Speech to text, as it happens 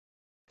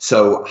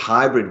So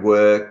hybrid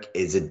work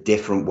is a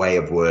different way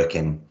of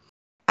working.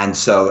 And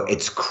so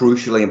it's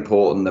crucially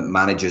important that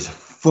managers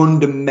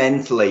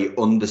fundamentally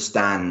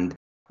understand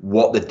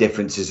what the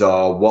differences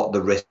are, what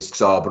the risks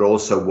are, but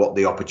also what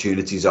the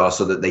opportunities are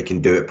so that they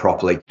can do it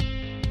properly.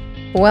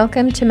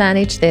 Welcome to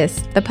Manage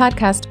This, the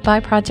podcast by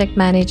project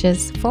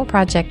managers for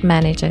project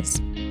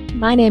managers.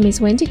 My name is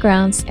Wendy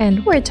Grounds,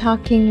 and we're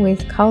talking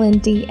with Colin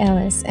D.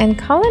 Ellis. And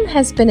Colin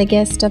has been a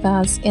guest of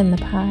ours in the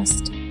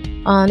past.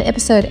 On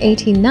episode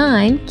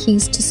 89,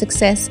 Keys to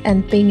Success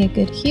and Being a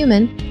Good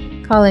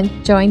Human, Colin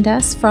joined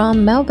us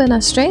from Melbourne,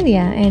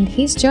 Australia, and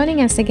he's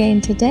joining us again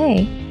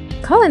today.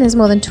 Colin has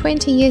more than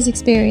 20 years'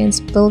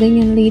 experience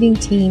building and leading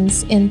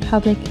teams in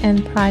public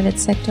and private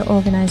sector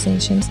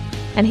organizations,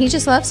 and he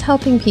just loves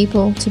helping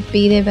people to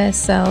be their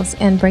best selves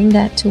and bring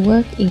that to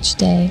work each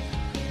day.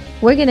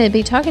 We're going to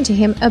be talking to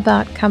him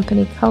about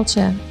company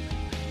culture.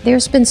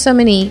 There's been so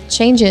many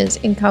changes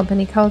in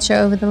company culture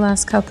over the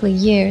last couple of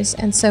years,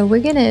 and so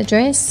we're going to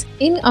address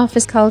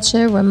in-office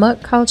culture,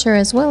 remote culture,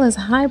 as well as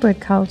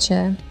hybrid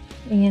culture,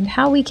 and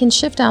how we can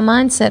shift our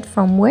mindset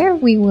from where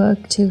we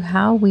work to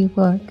how we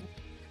work.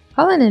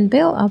 Colin and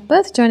Bill are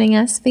both joining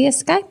us via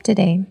Skype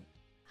today.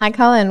 Hi,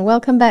 Colin.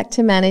 Welcome back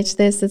to Manage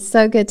This. It's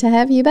so good to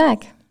have you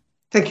back.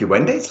 Thank you,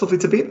 Wendy. It's lovely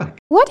to be back.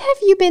 What have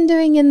you been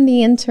doing in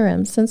the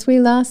interim since we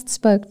last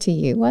spoke to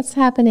you? What's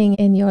happening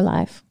in your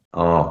life?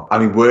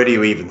 Where do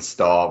you even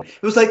start?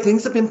 It was like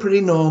things have been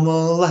pretty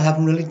normal. I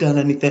haven't really done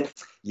anything.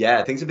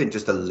 Yeah, things have been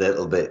just a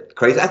little bit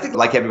crazy. I think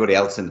like everybody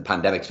else in the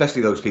pandemic,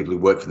 especially those people who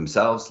work for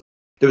themselves,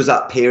 there was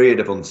that period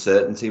of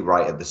uncertainty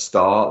right at the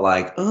start.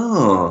 Like,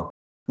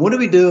 what do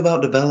we do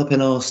about developing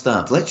our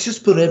staff? Let's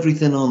just put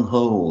everything on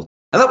hold.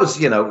 And that was,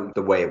 the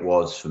way it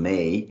was for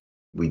me.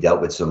 We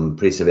dealt with some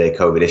pretty severe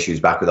COVID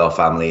issues back with our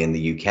family in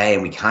the UK,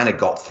 and we kind of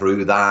got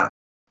through that.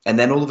 And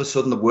then all of a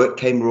sudden the work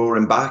came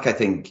roaring back. I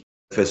think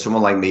for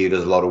someone like me who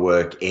does a lot of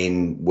work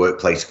in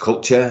workplace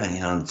culture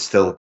and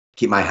still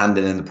keep my hand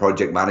in the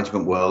project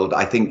management world,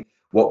 I think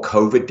what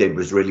COVID did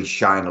was really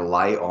shine a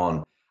light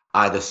on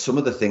either some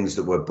of the things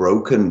that were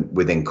broken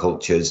within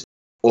cultures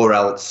or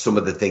else some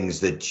of the things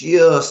that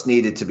just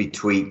needed to be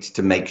tweaked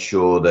to make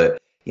sure that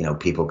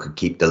people could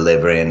keep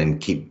delivering and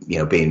keep,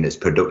 being as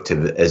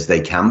productive as they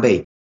can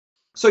be.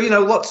 So,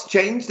 lots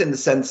changed in the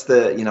sense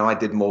that, I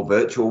did more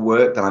virtual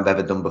work than I've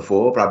ever done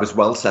before, but I was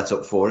well set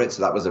up for it.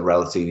 So that was a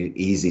relatively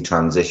easy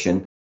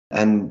transition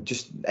and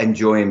just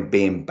enjoying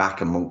being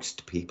back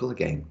amongst people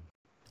again.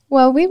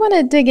 Well, we want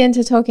to dig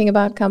into talking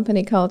about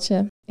company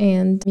culture,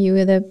 and you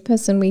were the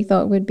person we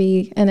thought would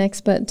be an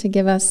expert to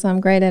give us some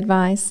great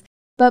advice.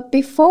 But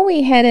before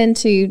we head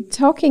into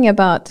talking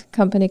about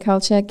company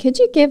culture, could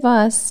you give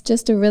us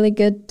just a really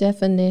good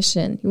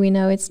definition? We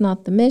know it's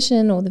not the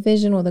mission or the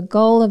vision or the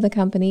goal of the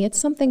company. It's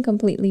something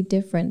completely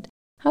different.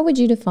 How would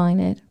you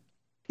define it?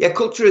 Yeah,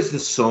 culture is the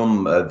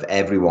sum of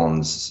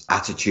everyone's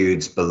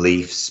attitudes,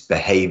 beliefs,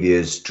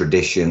 behaviors,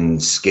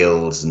 traditions,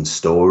 skills, and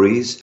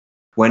stories.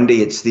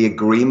 Wendy, it's the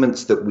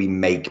agreements that we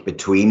make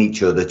between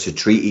each other to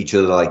treat each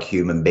other like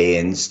human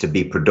beings, to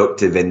be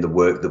productive in the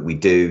work that we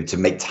do, to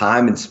make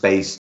time and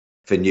space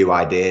for new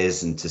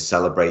ideas and to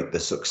celebrate the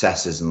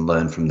successes and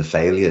learn from the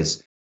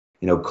failures.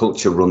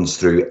 Culture runs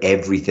through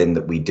everything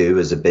that we do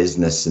as a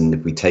business. And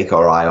if we take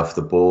our eye off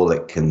the ball,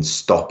 it can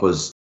stop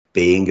us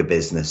being a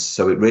business.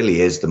 So it really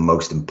is the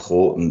most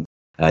important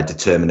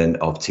determinant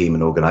of team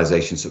and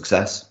organization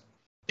success.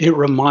 It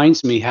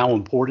reminds me how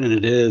important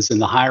it is in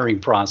the hiring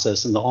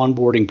process and the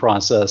onboarding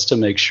process to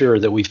make sure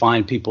that we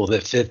find people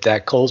that fit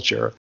that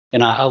culture.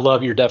 And I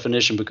love your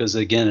definition because,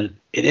 again,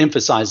 it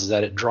emphasizes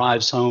that, it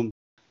drives home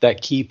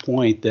that key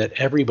point that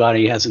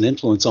everybody has an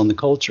influence on the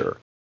culture.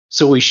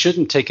 So we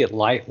shouldn't take it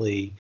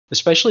lightly,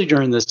 especially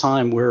during this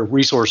time where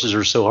resources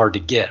are so hard to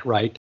get,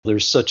 right?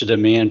 There's such a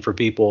demand for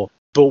people,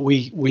 but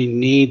we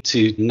need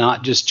to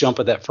not just jump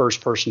at that first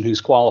person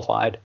who's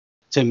qualified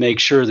to make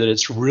sure that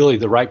it's really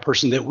the right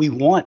person that we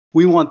want.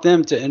 We want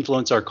them to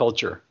influence our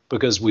culture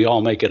because we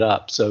all make it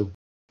up. So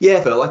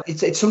yeah, Phil,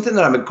 it's something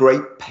that I'm at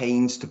great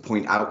pains to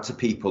point out to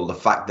people, the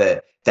fact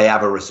that they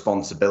have a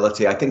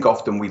responsibility. I think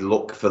often we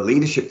look for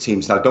leadership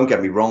teams. Now, don't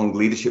get me wrong,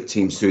 leadership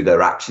teams through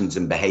their actions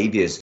and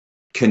behaviors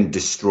can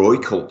destroy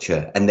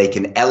culture and they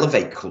can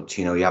elevate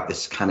culture. You have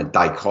this kind of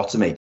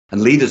dichotomy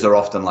and leaders are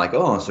often like,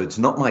 so it's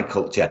not my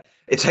culture.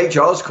 It's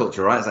HR's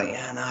culture, right? It's like,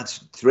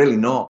 it's really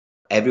not.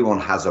 Everyone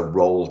has a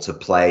role to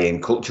play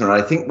in culture. And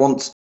I think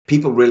once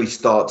people really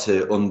start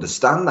to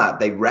understand that,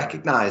 they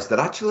recognize that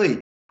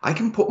actually I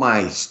can put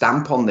my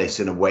stamp on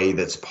this in a way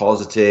that's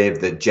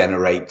positive, that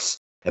generates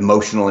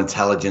emotional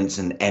intelligence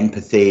and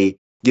empathy,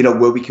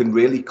 where we can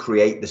really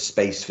create the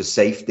space for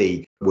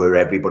safety where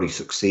everybody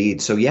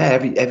succeeds. So yeah,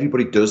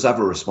 everybody does have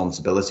a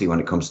responsibility when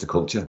it comes to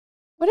culture.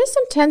 What are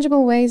some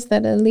tangible ways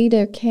that a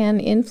leader can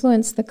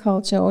influence the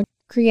culture or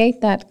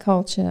create that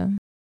culture?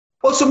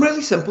 Well, some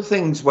really simple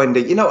things,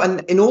 Wendy,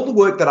 and in all the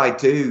work that I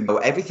do,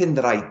 everything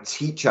that I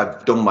teach,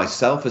 I've done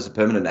myself as a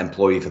permanent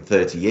employee for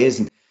 30 years.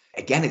 And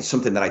again, it's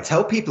something that I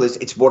tell people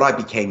it's what I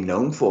became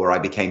known for. I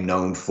became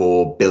known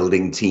for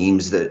building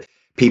teams that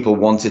people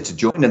wanted to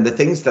join. And the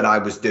things that I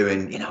was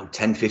doing,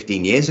 10,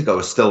 15 years ago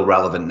are still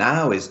relevant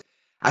now, is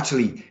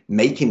actually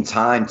making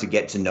time to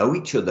get to know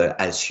each other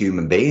as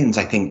human beings.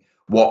 I think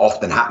what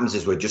often happens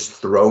is we're just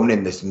thrown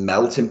in this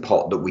melting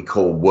pot that we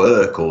call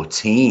work or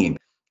team.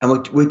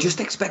 And we're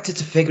just expected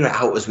to figure it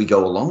out as we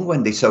go along,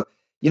 Wendy. So,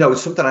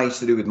 it's something I used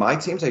to do with my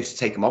teams. I used to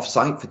take them off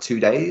site for 2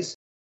 days.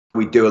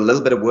 We'd do a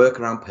little bit of work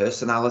around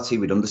personality.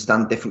 We'd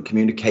understand different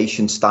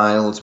communication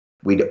styles.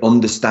 We'd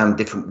understand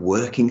different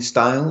working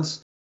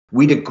styles.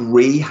 We'd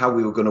agree how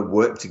we were going to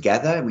work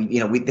together.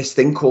 This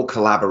thing called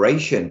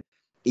collaboration,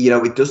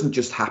 it doesn't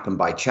just happen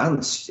by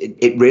chance.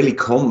 It really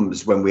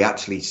comes when we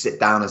actually sit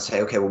down and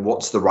say, okay, well,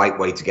 what's the right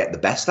way to get the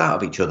best out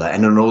of each other?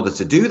 And in order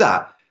to do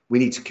that, we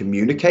need to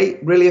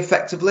communicate really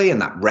effectively,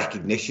 and that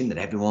recognition that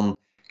everyone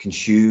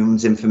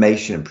consumes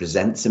information and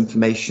presents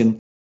information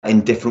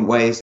in different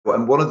ways.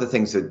 And one of the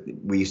things that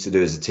we used to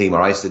do as a team,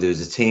 or I used to do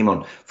as a team,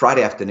 on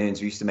Friday afternoons,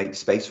 we used to make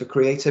space for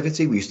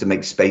creativity. We used to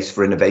make space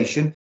for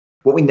innovation.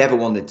 What we never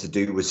wanted to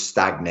do was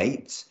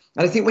stagnate.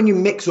 And I think when you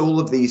mix all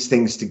of these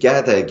things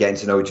together, getting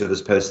to know each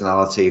other's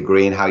personality,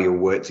 agreeing how you'll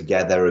work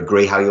together,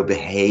 agree how you'll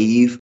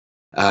behave,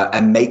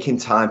 and making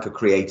time for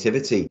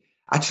creativity,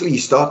 actually you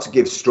start to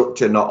give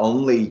structure not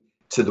only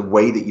to the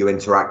way that you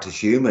interact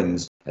as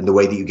humans and the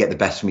way that you get the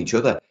best from each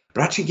other,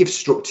 but actually give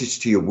structures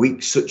to your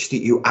week such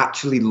that you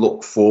actually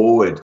look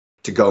forward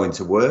to going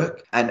to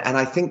work. And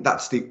I think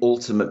that's the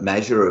ultimate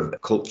measure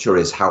of culture,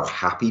 is how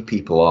happy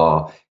people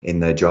are in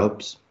their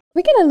jobs.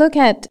 We're going to look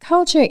at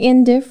culture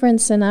in different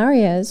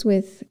scenarios,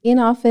 with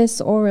in-office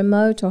or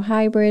remote or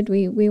hybrid.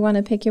 We want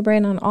to pick your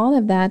brain on all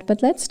of that,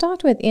 but let's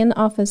start with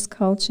in-office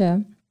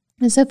culture.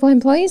 And so for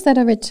employees that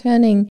are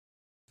returning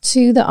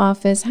to the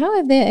office, how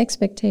have their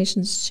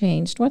expectations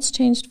changed? What's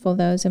changed for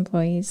those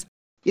employees?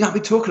 I've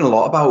been talking a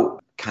lot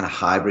about kind of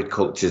hybrid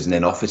cultures and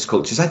in-office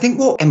cultures. I think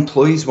what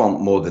employees want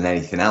more than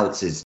anything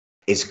else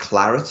is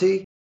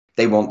clarity.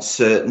 They want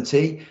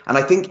certainty. And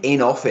I think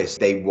in office,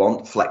 they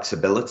want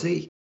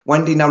flexibility.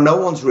 Wendy, now no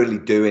one's really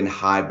doing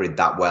hybrid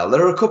that well.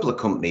 There are a couple of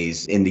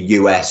companies in the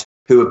US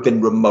who have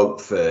been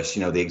remote first.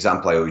 The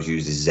example I always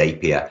use is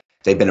Zapier.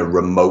 They've been a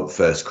remote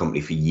first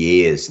company for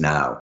years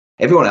now.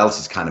 Everyone else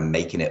is kind of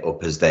making it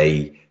up as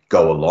they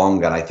go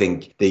along. And I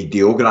think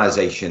the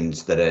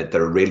organizations that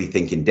are really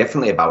thinking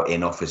differently about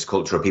in-office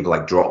culture are people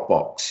like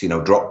Dropbox.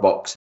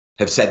 Dropbox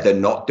have said they're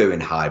not doing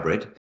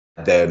hybrid.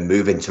 They're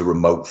moving to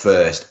remote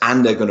first,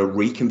 and they're going to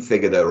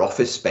reconfigure their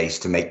office space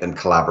to make them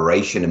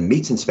collaboration and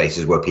meeting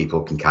spaces where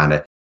people can kind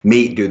of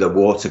meet, do the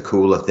water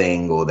cooler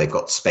thing, or they've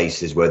got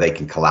spaces where they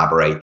can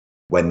collaborate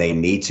when they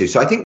need to. So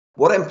I think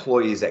what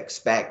employees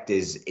expect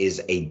is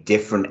a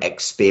different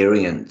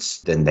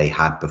experience than they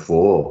had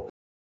before.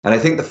 And I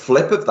think the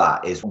flip of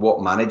that is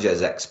what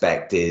managers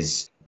expect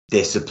is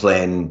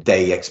discipline.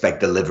 They expect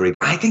delivery.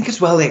 I think as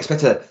well, they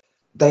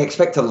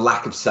expect a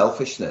lack of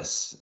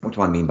selfishness. What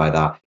do I mean by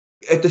that?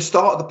 At the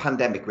start of the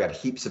pandemic, we had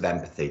heaps of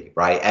empathy,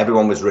 right?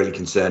 Everyone was really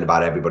concerned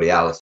about everybody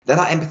else. Then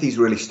that empathy is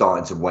really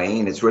starting to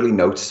wane. It's really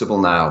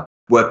noticeable now,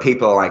 where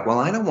people are like, well,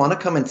 I don't want to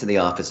come into the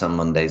office on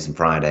Mondays and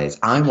Fridays.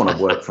 I want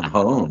to work from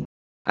home.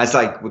 And it's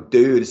like, well,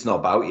 dude, it's not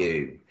about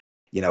you.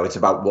 It's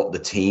about what the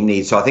team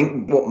needs. So I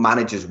think what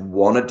managers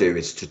want to do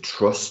is to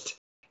trust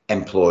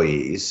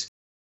employees.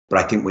 But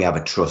I think we have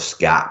a trust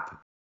gap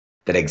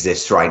that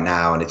exists right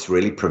now, and it's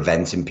really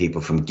preventing people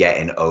from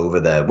getting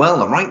over the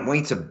right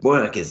way to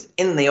work is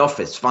in the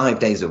office 5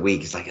 days a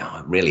week. It's like, oh,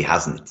 it really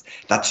hasn't.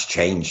 That's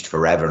changed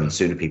forever, and the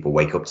sooner people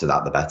wake up to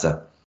that, the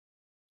better.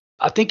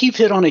 I think you've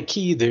hit on a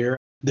key there.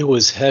 There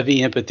was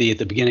heavy empathy at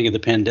the beginning of the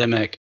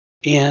pandemic,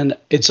 and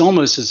it's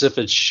almost as if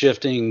it's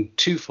shifting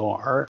too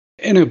far.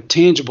 And a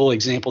tangible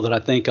example that I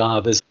think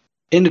of is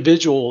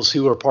individuals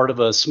who are part of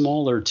a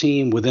smaller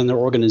team within their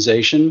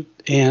organization,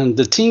 and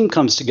the team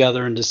comes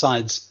together and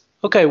decides,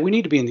 okay, we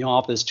need to be in the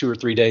office 2 or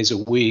 3 days a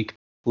week.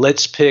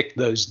 Let's pick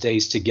those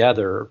days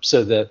together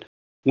so that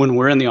when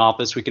we're in the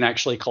office, we can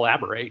actually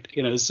collaborate.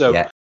 They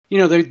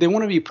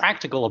want to be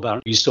practical about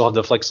it. You still have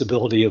the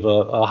flexibility of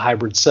a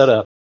hybrid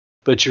setup,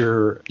 but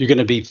you're going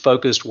to be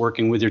focused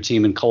working with your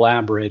team and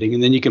collaborating.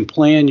 And then you can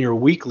plan your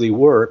weekly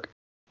work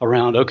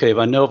around, okay, if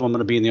I know if I'm going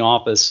to be in the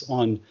office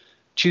on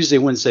Tuesday,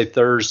 Wednesday,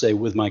 Thursday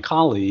with my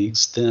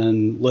colleagues,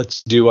 then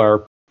let's do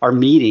our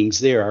meetings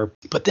there.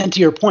 But then to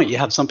your point, you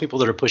have some people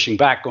that are pushing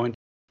back going,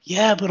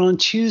 yeah, but on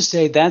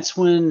Tuesday, that's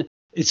when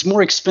it's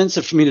more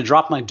expensive for me to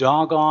drop my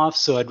dog off.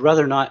 So I'd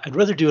rather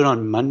do it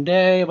on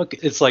Monday.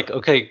 It's like,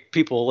 okay,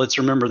 people, let's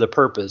remember the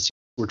purpose.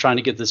 We're trying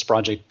to get this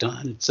project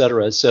done, et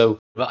cetera. So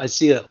I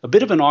see a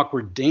bit of an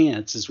awkward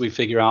dance as we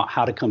figure out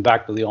how to come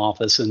back to the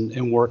office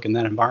and work in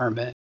that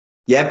environment.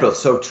 Yeah, but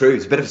so true.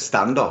 It's a bit of a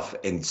standoff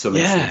in some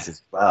instances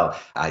as well.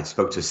 I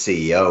spoke to a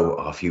CEO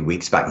a few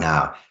weeks back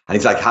now, and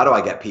he's like, how do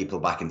I get people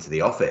back into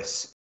the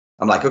office?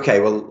 I'm like,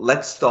 okay, well,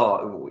 let's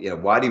start,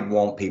 why do you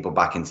want people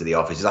back into the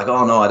office? He's like,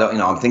 oh, no, I don't,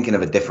 I'm thinking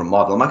of a different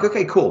model. I'm like,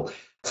 okay, cool.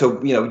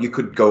 So, you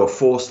could go a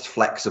forced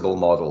flexible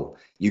model.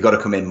 You got to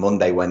come in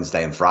Monday,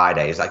 Wednesday, and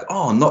Friday. It's like,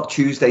 oh, not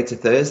Tuesday to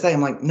Thursday.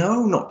 I'm like,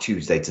 no, not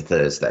Tuesday to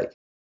Thursday.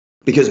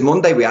 Because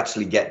Monday, we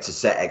actually get to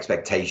set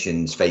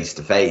expectations face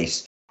to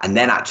face. And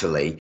then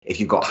actually, if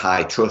you've got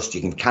high trust,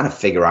 you can kind of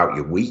figure out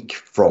your week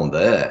from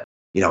there,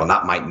 and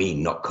that might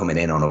mean not coming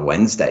in on a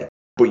Wednesday.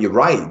 But you're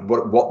right.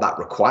 What that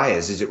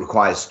requires is it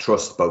requires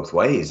trust both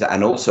ways.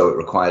 And also it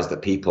requires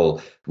that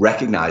people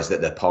recognize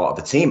that they're part of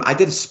the team. I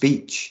did a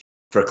speech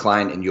for a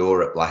client in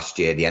Europe last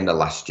year, the end of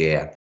last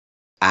year.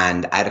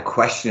 And I had a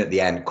question at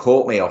the end,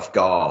 caught me off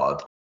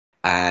guard.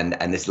 And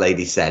this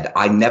lady said,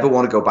 I never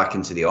want to go back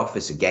into the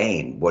office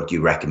again. What do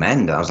you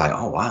recommend? And I was like,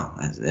 oh, wow,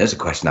 there's a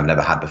question I've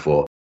never had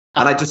before.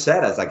 And I just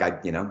said,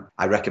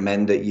 I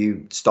recommend that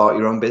you start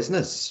your own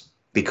business,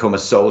 become a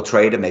sole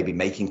trader, maybe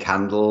making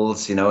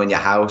candles, in your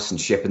house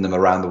and shipping them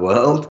around the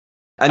world.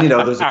 And,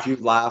 there was a few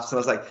laughs. And I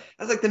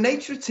was like, the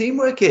nature of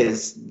teamwork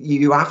is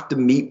you have to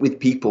meet with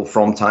people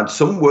from time.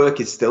 Some work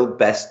is still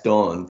best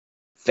done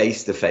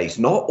face to face.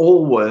 Not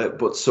all work,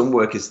 but some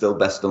work is still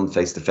best done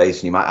face to face.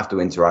 And you might have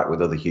to interact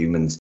with other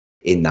humans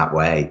in that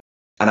way.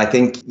 And I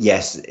think,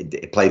 yes,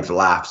 it played for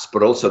laughs,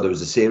 but also there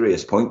was a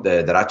serious point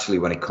there that actually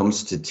when it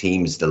comes to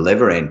teams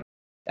delivering,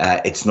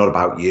 it's not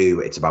about you,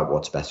 it's about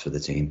what's best for the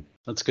team.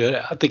 That's good.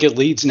 I think it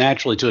leads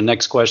naturally to a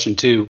next question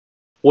too.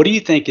 What do you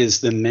think is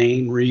the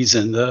main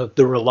reason, the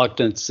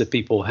reluctance that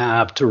people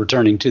have to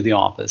returning to the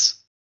office?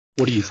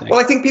 What do you think? Well,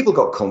 I think people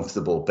got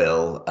comfortable,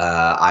 Bill.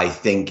 I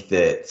think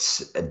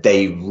that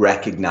they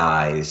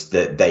recognized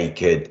that they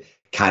could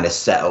kind of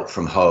set up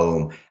from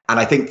home. And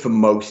I think for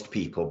most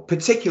people,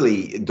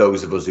 particularly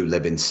those of us who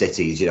live in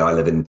cities, I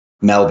live in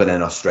Melbourne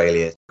in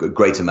Australia.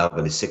 Greater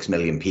Melbourne is 6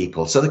 million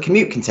people. So the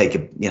commute can take,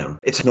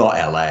 it's not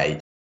LA,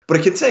 but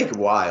it can take a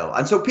while.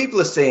 And so people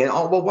are saying,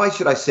 oh, well, why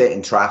should I sit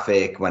in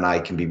traffic when I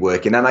can be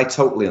working? And I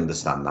totally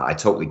understand that. I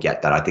totally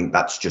get that. I think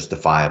that's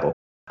justifiable.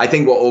 I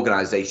think what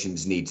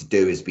organizations need to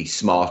do is be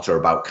smarter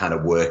about kind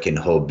of working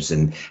hubs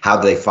and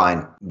how do they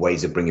find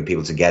ways of bringing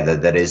people together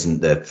that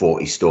isn't the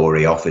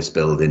 40-story office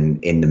building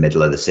in the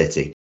middle of the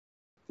city.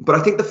 But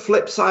I think the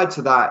flip side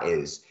to that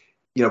is,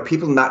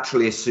 people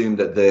naturally assume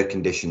that their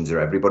conditions are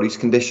everybody's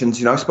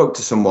conditions. I spoke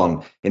to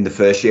someone in the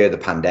first year of the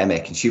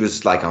pandemic and she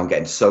was like, I'm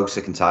getting so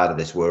sick and tired of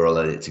this. We're all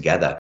in it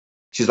together.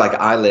 She's like,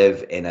 I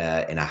live in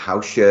a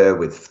house share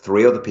with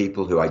 3 other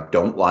people who I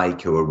don't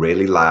like, who are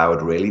really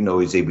loud, really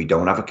noisy. We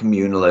don't have a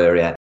communal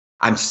area.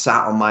 I'm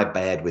sat on my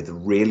bed with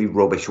really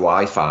rubbish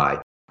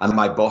Wi-Fi. And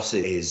my boss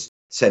is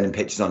sending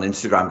pictures on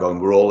Instagram going,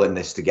 we're all in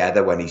this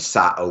together, when he's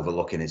sat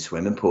overlooking his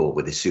swimming pool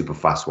with his super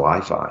fast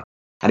Wi-Fi.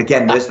 And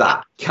again, there's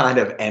that kind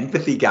of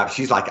empathy gap.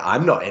 She's like,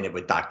 I'm not in it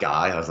with that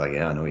guy. I was like,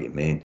 yeah, I know what you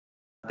mean.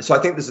 So I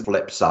think there's a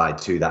flip side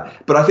to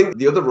that. But I think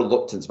the other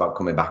reluctance about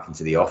coming back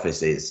into the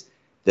office is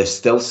they're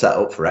still set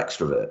up for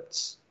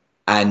extroverts.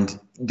 And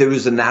there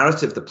was a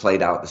narrative that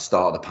played out at the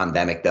start of the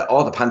pandemic that,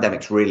 the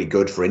pandemic's really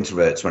good for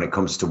introverts when it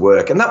comes to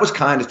work. And that was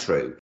kind of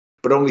true,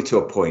 but only to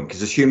a point,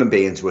 because as human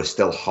beings, we're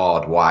still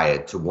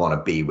hardwired to want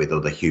to be with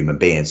other human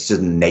beings. It's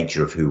just the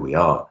nature of who we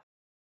are.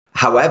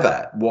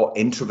 However, what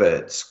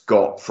introverts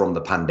got from the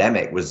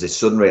pandemic was this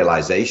sudden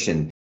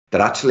realization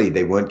that actually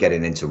they weren't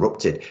getting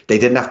interrupted. They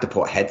didn't have to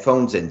put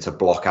headphones in to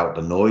block out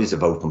the noise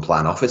of open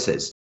plan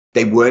offices.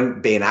 They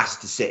weren't being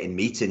asked to sit in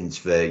meetings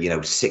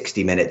for,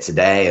 60 minutes a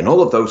day and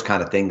all of those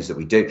kind of things that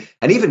we do.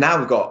 And even now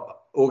we've got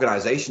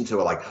organizations who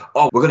are like,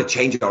 oh, we're going to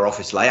change our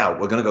office layout.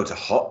 We're going to go to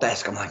hot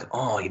desk. I'm like,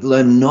 oh, you've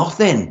learned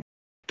nothing.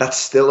 That's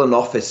still an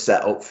office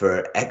set up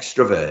for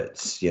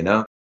extroverts,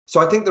 So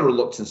I think the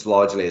reluctance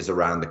largely is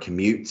around the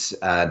commutes,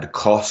 the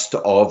cost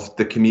of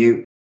the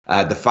commute,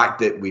 the fact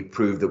that we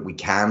proved that we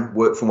can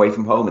work from away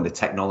from home and the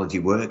technology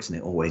works and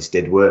it always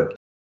did work.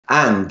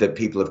 And that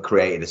people have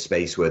created a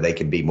space where they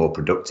can be more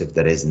productive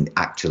that isn't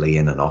actually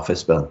in an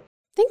office, Bill.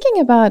 Thinking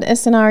about a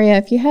scenario,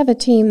 if you have a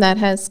team that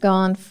has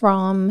gone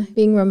from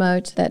being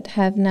remote that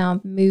have now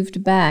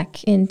moved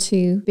back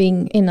into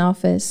being in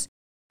office,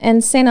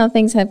 and say now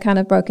things have kind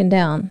of broken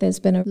down, there's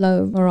been a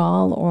low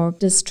morale or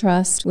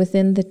distrust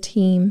within the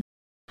team,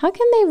 how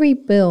can they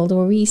rebuild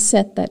or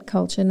reset that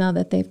culture now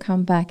that they've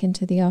come back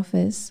into the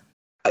office?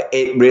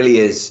 It really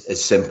is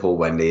as simple,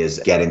 Wendy, as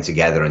getting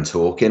together and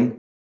talking.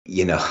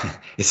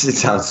 It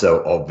sounds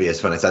so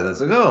obvious when I say that.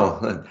 It's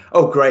like,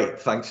 oh, great.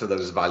 Thanks for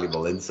those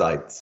valuable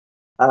insights.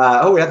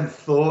 We hadn't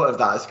thought of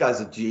that. This guy's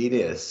a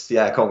genius.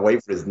 Yeah, I can't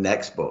wait for his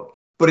next book.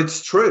 But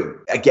it's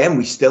true. Again,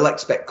 we still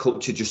expect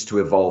culture just to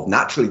evolve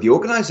naturally. The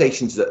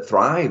organizations that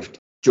thrived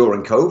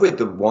during COVID,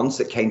 the ones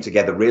that came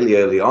together really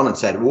early on and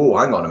said, whoa,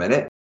 hang on a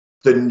minute.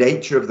 The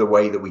nature of the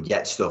way that we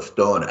get stuff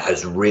done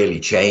has really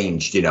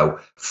changed.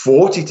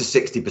 40 to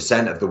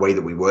 60% of the way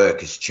that we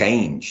work has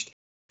changed.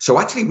 So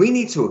actually, we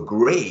need to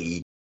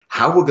agree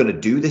how we're going to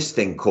do this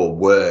thing called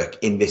work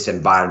in this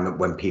environment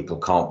when people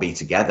can't be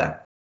together.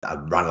 I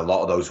ran a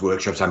lot of those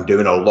workshops. I'm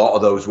doing a lot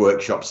of those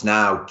workshops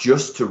now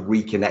just to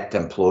reconnect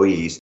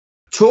employees.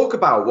 Talk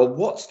about, well,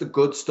 what's the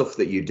good stuff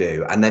that you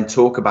do? And then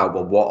talk about,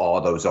 well, what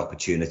are those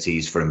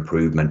opportunities for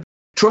improvement?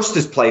 Trust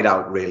has played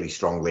out really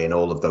strongly in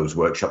all of those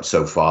workshops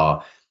so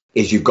far.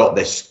 Is you've got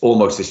this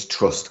almost this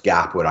trust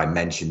gap where I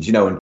mentioned,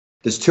 and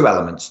there's 2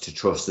 elements to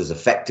trust. There's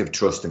effective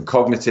trust and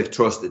cognitive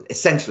trust.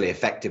 Essentially,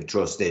 effective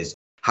trust is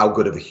how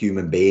good of a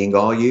human being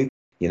are you?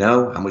 You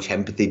know, how much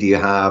empathy do you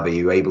have? Are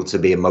you able to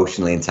be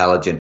emotionally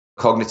intelligent?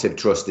 Cognitive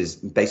trust is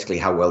basically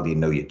how well do you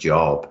know your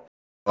job?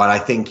 And I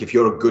think if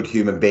you're a good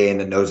human being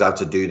that knows how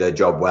to do their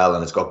job well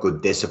and has got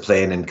good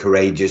discipline and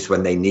courageous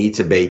when they need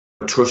to be,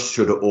 trust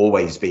should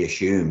always be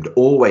assumed,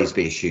 always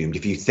be assumed.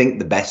 If you think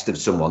the best of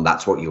someone,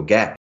 that's what you'll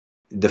get.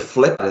 The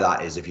flip of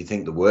that is if you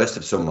think the worst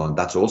of someone,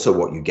 that's also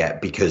what you get,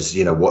 because,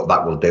 you know, what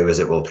that will do is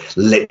it will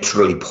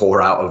literally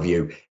pour out of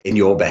you in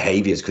your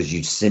behaviors because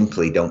you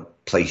simply don't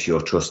place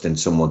your trust in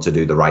someone to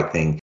do the right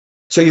thing.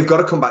 So you've got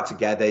to come back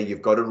together.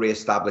 You've got to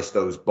reestablish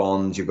those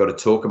bonds. You've got to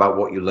talk about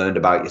what you learned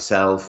about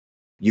yourself.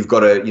 You've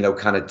got to, you know,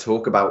 kind of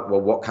talk about,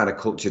 well, what kind of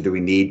culture do we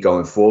need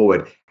going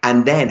forward?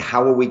 And then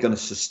how are we going to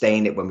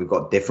sustain it when we've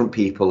got different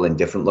people in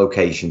different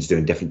locations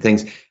doing different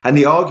things? And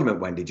the argument,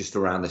 Wendy, just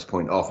around this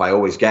point off, I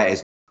always get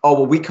is, oh,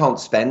 well, we can't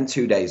spend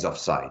 2 days off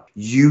site.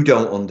 You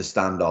don't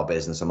understand our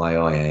business. I'm like,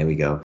 oh, yeah, here we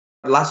go.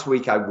 Last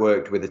week, I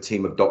worked with a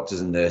team of doctors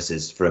and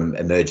nurses from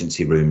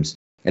emergency rooms,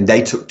 and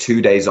they took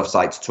 2 days off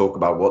site to talk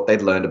about what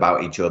they'd learned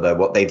about each other,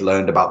 what they'd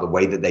learned about the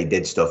way that they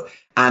did stuff.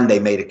 And they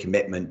made a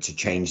commitment to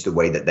change the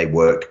way that they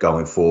worked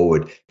going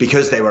forward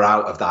because they were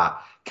out of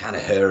that kind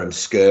of Herm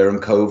Skurm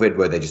COVID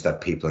where they just had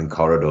people in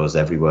corridors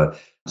everywhere.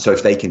 So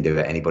if they can do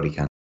it, anybody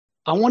can.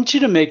 I want you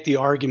to make the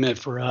argument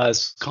for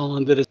us,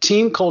 Colin, that a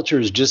team culture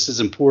is just as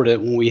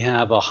important when we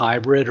have a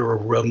hybrid or a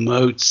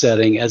remote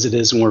setting as it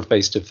is when we're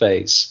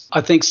face-to-face.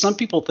 I think some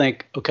people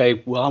think,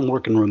 okay, well, I'm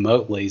working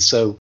remotely,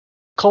 so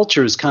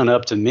culture is kind of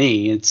up to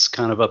me. It's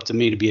kind of up to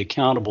me to be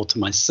accountable to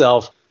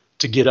myself,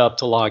 to get up,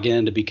 to log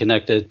in, to be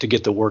connected, to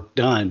get the work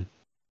done.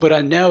 But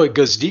I know it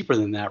goes deeper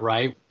than that,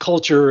 right?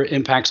 Culture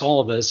impacts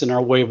all of us and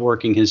our way of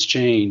working has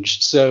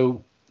changed.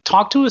 So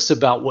talk to us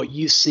about what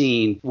you've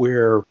seen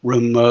where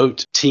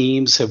remote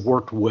teams have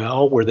worked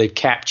well, where they've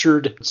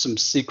captured some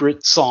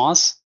secret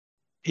sauce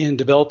in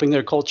developing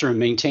their culture and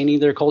maintaining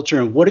their culture.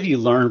 And what have you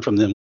learned from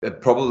them?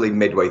 Probably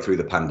midway through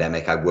the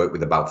pandemic, I worked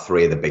with about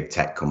 3 of the big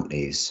tech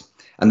companies.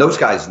 And those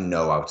guys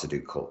know how to do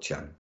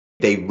culture.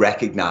 They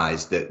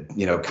recognize that,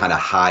 you know, kind of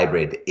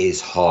hybrid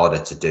is harder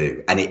to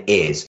do. And it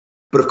is.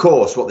 But of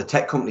course, what the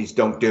tech companies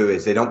don't do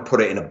is they don't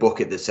put it in a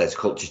bucket that says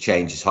culture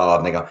change is hard.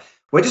 And they go,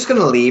 we're just going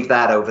to leave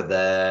that over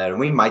there and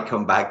we might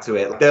come back to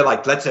it. They're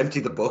like, let's empty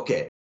the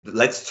bucket.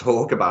 Let's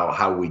talk about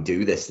how we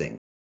do this thing.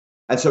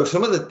 And so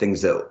some of the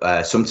things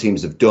that some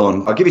teams have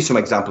done, I'll give you some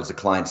examples of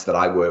clients that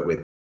I work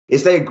with,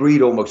 is they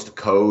agreed almost to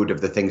code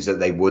of the things that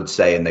they would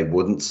say and they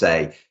wouldn't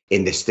say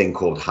in this thing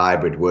called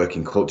hybrid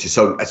working culture.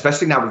 So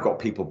especially now we've got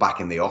people back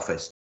in the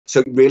office.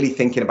 So really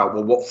thinking about,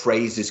 well, what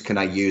phrases can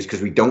I use?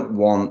 Because we don't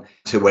want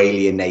to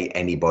alienate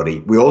anybody.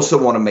 We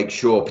also want to make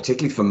sure,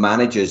 particularly for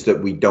managers,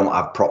 that we don't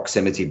have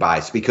proximity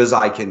bias. Because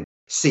I can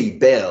see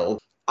Bill,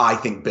 I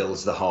think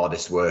Bill's the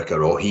hardest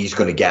worker or he's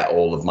going to get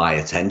all of my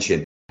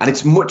attention. And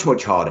it's much,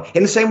 much harder.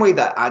 In the same way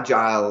that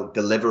agile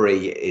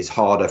delivery is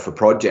harder for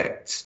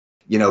projects,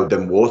 you know,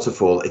 than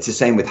waterfall, it's the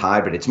same with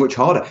hybrid. It's much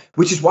harder,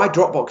 which is why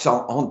Dropbox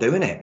aren't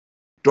doing it.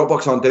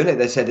 Dropbox aren't doing it.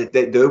 They said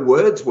their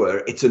words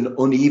were, it's an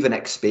uneven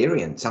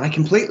experience. And I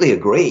completely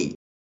agree.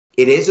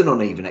 It is an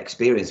uneven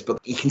experience, but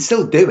you can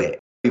still do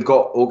it. We've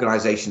got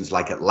organizations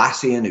like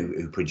Atlassian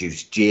who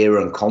produce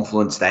Jira and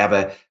Confluence. They have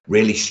a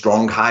really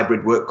strong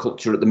hybrid work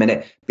culture at the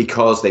minute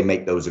because they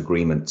make those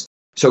agreements.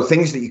 So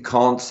things that you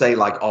can't say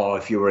like, oh,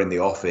 if you were in the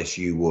office,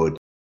 you would.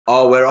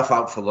 Oh, we're off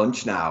out for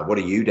lunch now. What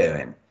are you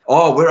doing?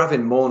 Oh, we're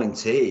having morning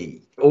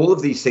tea. All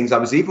of these things. I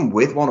was even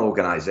with one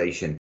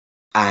organization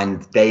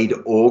and they'd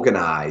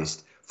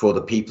organized for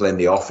the people in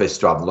the office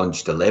to have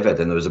lunch delivered.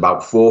 And there was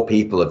about 4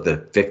 people of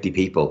the 50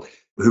 people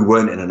who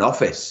weren't in an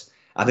office.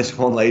 And this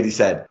one lady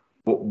said,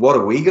 what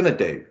are we going to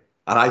do?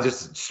 And I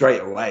just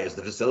straight away, as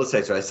the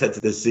facilitator, I said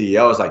to the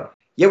CEO, I was like,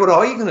 yeah, what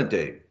are you going to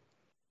do?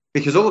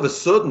 Because all of a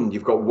sudden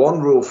you've got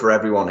one rule for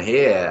everyone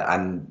here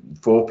and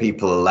 4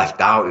 people are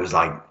left out. It was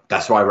like,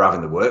 that's why we're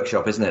having the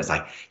workshop, isn't it? It's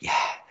like, yeah.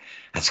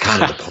 That's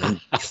kind of the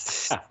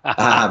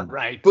point.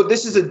 Right. But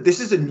this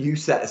is a new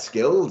set of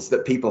skills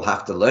that people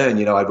have to learn.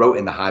 You know, I wrote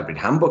in the hybrid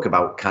handbook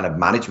about kind of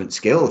management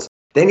skills.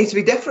 They need to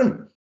be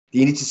different.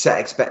 You need to set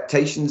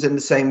expectations in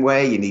the same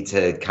way. You need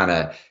to kind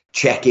of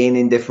check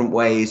in different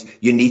ways.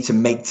 You need to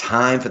make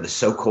time for the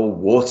so-called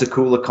water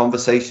cooler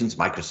conversations.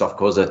 Microsoft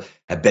caused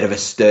a bit of a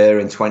stir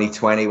in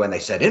 2020 when they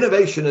said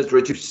innovation has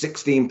reduced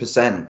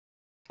 16%.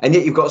 And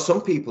yet you've got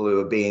some people who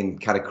are being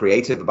kind of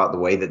creative about the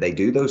way that they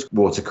do those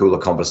water cooler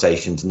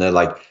conversations. And they're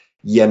like,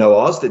 yeah, no,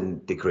 ours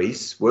didn't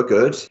decrease. We're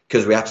good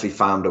because we actually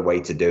found a way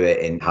to do it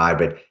in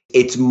hybrid.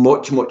 It's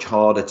much, much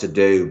harder to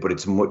do, but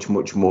it's much,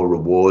 much more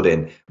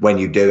rewarding when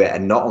you do it.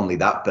 And not only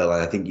that, Bill,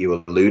 and I think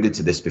you alluded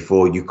to this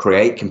before, you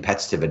create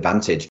competitive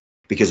advantage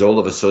because all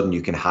of a sudden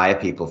you can hire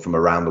people from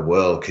around the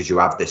world because you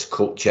have this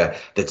culture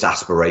that's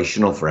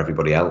aspirational for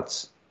everybody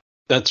else.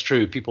 That's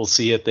true. People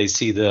see it. They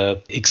see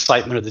the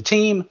excitement of the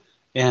team.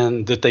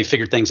 And that they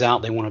figured things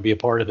out, they want to be a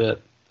part of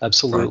it.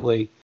 Absolutely.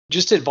 Right.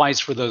 Just advice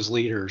for those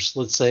leaders.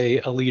 Let's say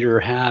a leader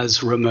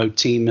has remote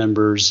team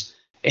members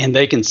and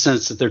they can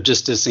sense that they're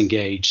just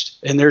disengaged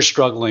and they're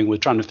struggling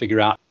with trying to figure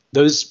out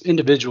those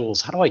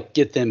individuals, how do I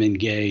get them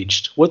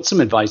engaged? What's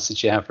some advice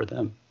that you have for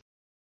them?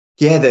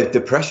 Yeah,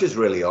 the pressure's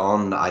really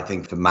on, I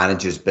think, for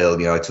managers, Bill.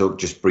 I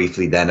talked just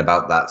briefly then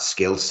about that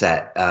skill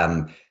set.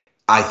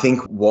 I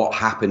think what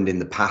happened in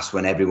the past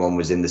when everyone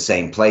was in the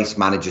same place,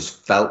 managers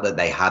felt that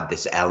they had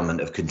this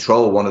element of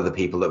control. One of the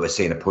people that we're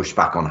seeing a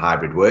pushback on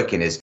hybrid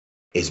working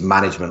is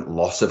management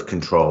loss of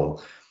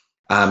control.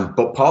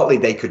 But partly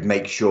they could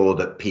make sure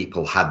that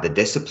people had the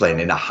discipline.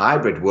 In a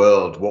hybrid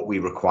world, what we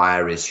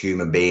require is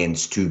human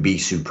beings to be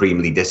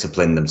supremely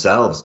disciplined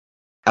themselves.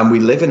 And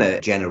we live in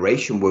a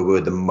generation where we're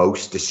the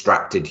most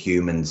distracted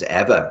humans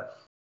ever.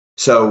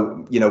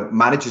 So,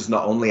 managers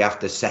not only have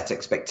to set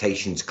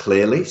expectations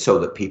clearly so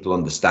that people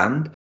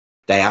understand,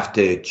 they have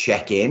to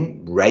check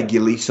in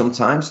regularly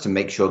sometimes to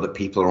make sure that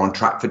people are on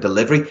track for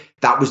delivery.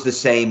 That was the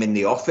same in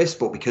the office,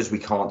 but because we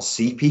can't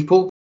see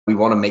people, we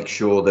want to make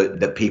sure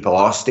that people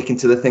are sticking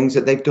to the things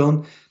that they've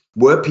done.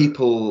 Where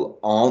people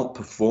aren't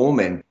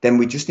performing, then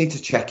we just need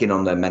to check in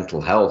on their mental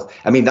health.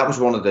 I mean, that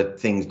was one of the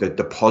things,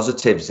 the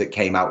positives that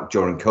came out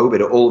during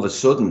COVID. All of a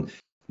sudden,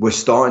 we're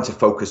starting to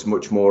focus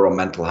much more on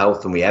mental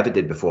health than we ever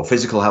did before.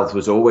 Physical health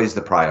was always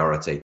the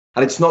priority.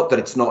 And it's not that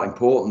it's not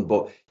important,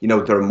 but,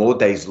 there are more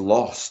days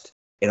lost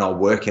in our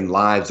working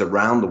lives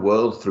around the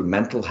world through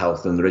mental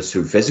health than there is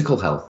through physical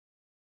health.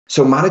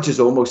 So managers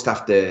almost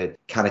have to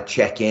kind of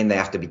check in. They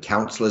have to be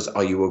counselors.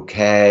 Are you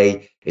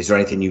okay? Is there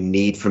anything you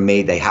need from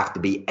me? They have to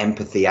be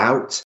empathy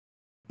out.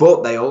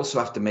 But they also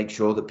have to make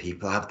sure that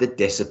people have the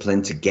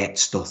discipline to get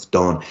stuff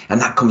done. And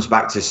that comes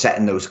back to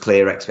setting those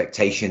clear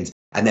expectations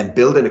and then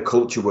building a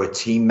culture where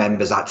team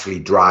members actually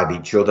drive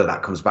each other.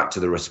 That comes back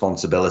to the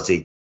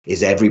responsibility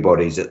is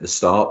everybody's at the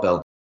start,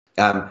 Bill.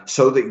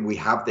 So that we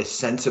have this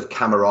sense of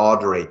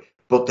camaraderie,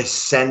 but this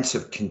sense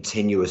of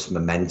continuous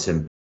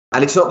momentum.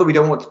 And it's not that we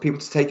don't want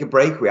people to take a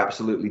break. We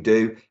absolutely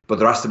do. But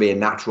there has to be a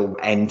natural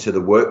end to the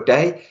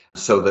workday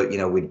so that,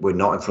 we're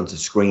not in front of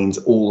screens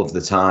all of the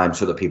time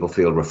so that people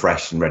feel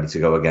refreshed and ready to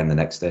go again the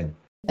next day.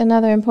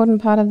 Another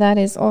important part of that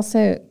is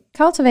also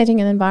cultivating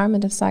an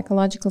environment of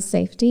psychological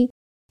safety,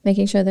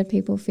 making sure that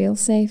people feel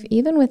safe,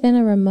 even within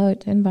a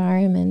remote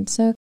environment.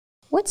 So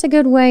what's a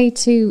good way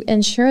to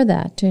ensure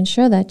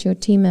that your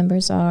team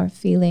members are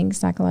feeling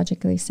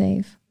psychologically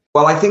safe?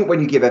 Well, I think when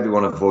you give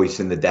everyone a voice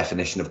in the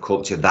definition of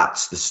culture,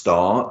 that's the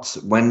start,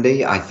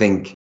 Wendy. I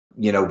think,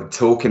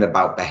 talking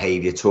about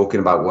behavior, talking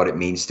about what it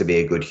means to be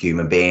a good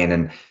human being.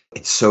 And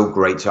it's so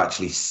great to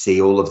actually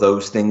see all of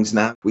those things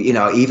now.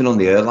 Even on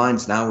the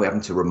airlines now, we're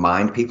having to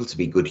remind people to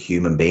be good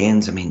human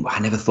beings. I mean, I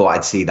never thought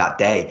I'd see that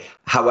day.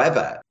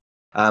 However,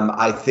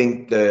 I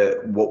think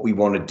that what we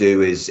want to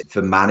do is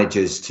for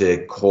managers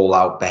to call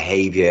out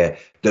behavior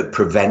that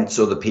prevents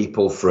other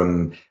people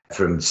from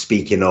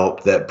speaking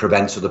up, that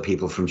prevents other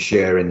people from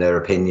sharing their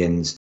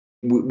opinions.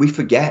 We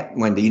forget,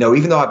 Wendy,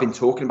 even though I've been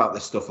talking about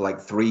this stuff for like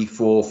 3,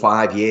 4,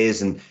 5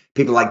 years, and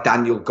people like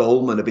Daniel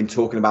Goleman have been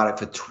talking about it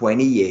for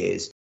 20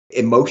 years,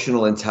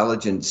 emotional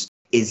intelligence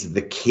is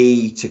the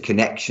key to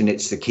connection.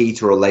 It's the key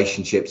to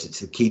relationships. It's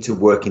the key to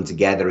working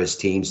together as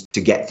teams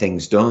to get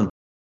things done.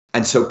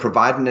 And so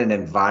providing an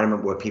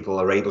environment where people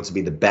are able to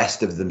be the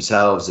best of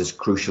themselves is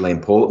crucially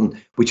important,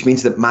 which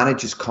means that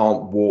managers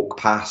can't walk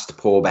past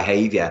poor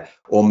behavior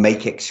or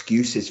make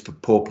excuses for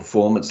poor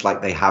performance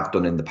like they have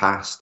done in the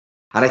past.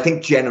 And I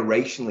think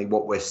generationally,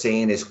 what we're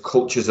seeing is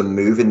cultures are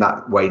moving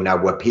that way now,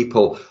 where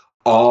people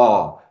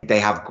they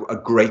have a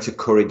greater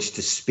courage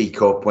to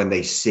speak up when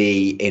they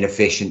see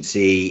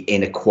inefficiency,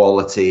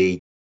 inequality.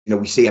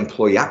 We see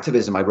employee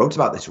activism. I wrote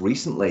about this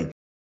recently.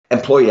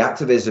 Employee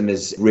activism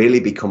has really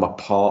become a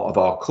part of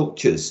our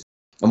cultures.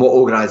 And what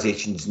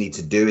organizations need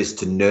to do is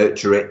to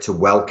nurture it, to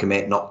welcome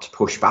it, not to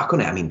push back on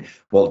it. I mean,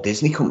 Walt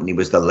Disney Company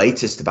was the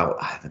latest about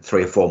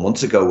 3 or 4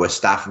 months ago, where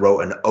staff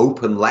wrote an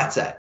open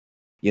letter,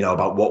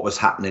 about what was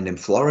happening in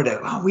Florida.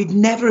 Oh, we'd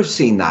never have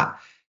seen that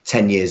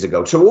 10 years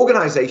ago. So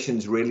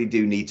organizations really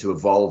do need to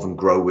evolve and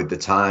grow with the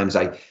times.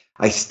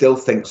 I still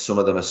think some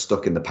of them are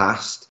stuck in the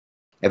past.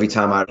 Every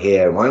time I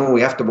hear, well,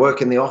 we have to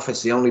work in the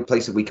office, the only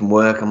place that we can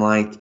work, I'm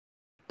like,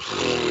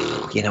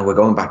 we're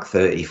going back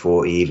 30,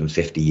 40, even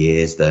 50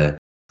 years there.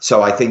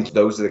 So I think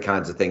those are the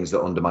kinds of things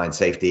that undermine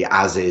safety,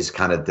 as is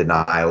kind of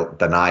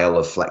denial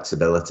of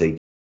flexibility.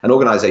 And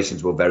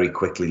organizations will very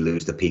quickly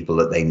lose the people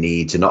that they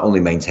need to not only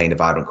maintain a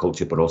vibrant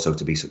culture, but also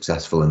to be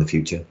successful in the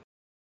future.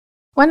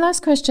 One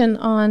last question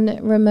on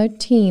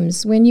remote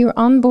teams. When you're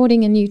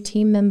onboarding a new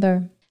team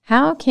member,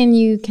 how can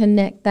you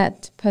connect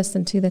that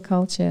person to the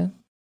culture?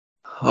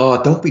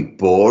 Oh, don't be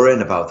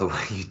boring about the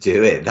way you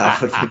do it.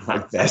 That would be my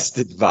best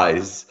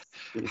advice.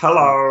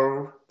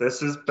 Hello,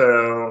 this is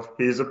Bill.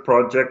 He's a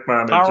project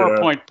manager.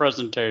 PowerPoint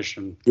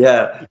presentation.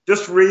 Yeah.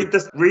 Just read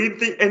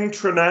the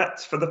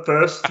intranet for the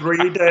first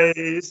 3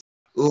 days.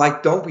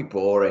 Like, don't be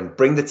boring.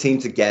 Bring the team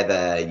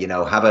together,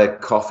 have a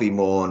coffee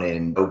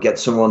morning, or get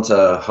someone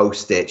to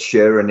host it,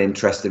 share an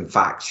interesting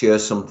fact, share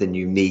something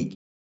unique,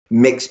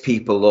 mix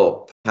people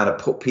up, kind of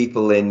put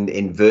people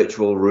in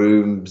virtual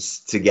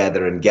rooms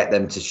together and get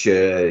them to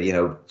share,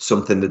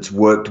 something that's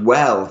worked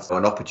well,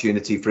 an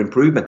opportunity for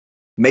improvement.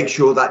 Make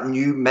sure that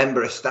new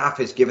member of staff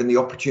is given the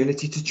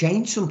opportunity to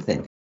change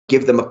something.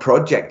 Give them a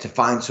project to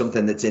find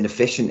something that's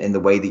inefficient in the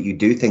way that you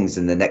do things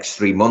in the next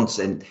 3 months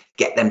and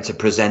get them to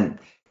present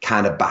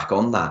kind of back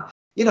on that.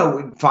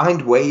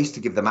 Find ways to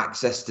give them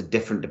access to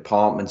different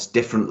departments,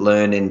 different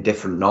learning,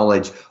 different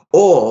knowledge.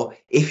 Or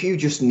if you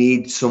just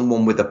need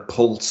someone with a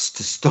pulse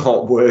to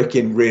start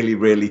working really,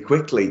 really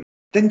quickly,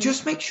 then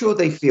just make sure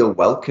they feel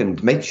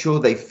welcomed. Make sure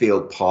they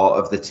feel part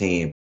of the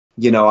team.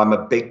 I'm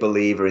a big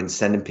believer in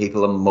sending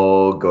people a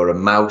mug or a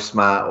mouse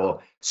mat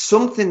or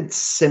something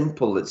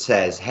simple that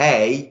says,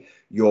 hey,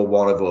 you're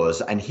one of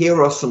us. And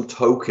here are some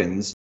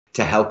tokens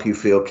to help you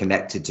feel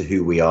connected to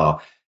who we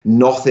are.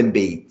 Nothing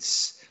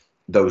beats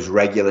those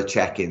regular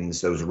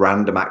check-ins, those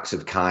random acts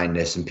of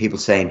kindness and people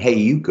saying, hey,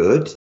 you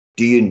good?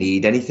 Do you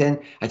need anything?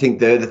 I think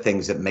they're the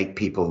things that make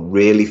people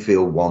really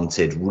feel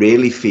wanted,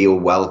 really feel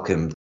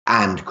welcomed,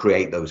 and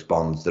create those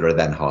bonds that are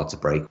then hard to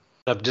break.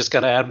 I've just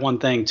got to add one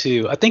thing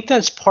too. I think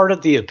that's part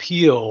of the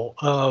appeal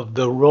of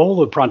the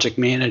role of project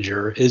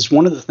manager is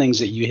one of the things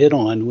that you hit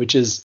on, which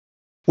is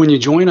when you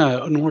join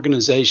an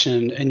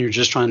organization and you're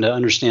just trying to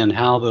understand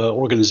how the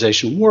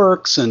organization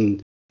works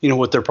and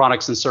what their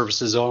products and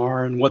services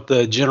are and what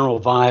the general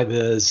vibe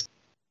is.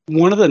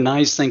 One of the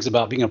nice things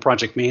about being a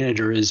project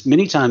manager is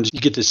many times you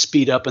get to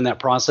speed up in that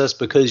process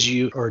because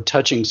you are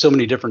touching so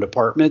many different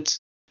departments.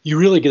 You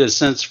really get a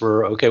sense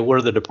for, okay, what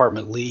are the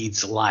department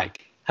leads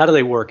like? How do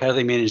they work? How do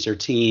they manage their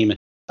team?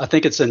 I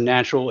think it's a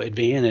natural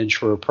advantage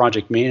for a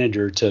project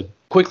manager to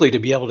quickly to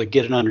be able to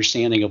get an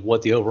understanding of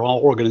what the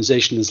overall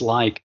organization is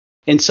like.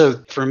 And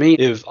so for me,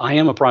 if I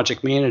am a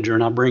project manager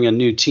and I bring a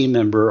new team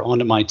member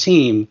onto my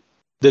team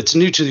that's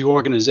new to the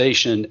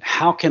organization,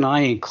 how can I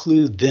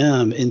include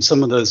them in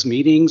some of those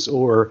meetings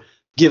or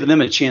give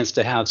them a chance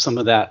to have some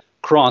of that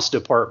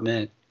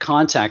cross-department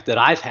contact that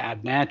I've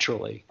had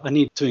naturally? I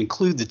need to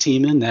include the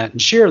team in that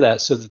and share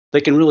that so that they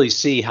can really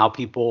see how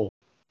people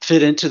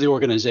fit into the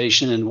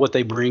organization and what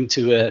they bring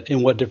to it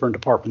and what different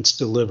departments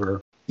deliver.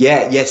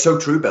 Yeah, so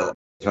true, Bill.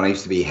 When I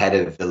used to be head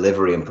of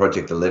delivery and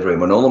project delivery,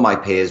 and when all of my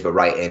peers were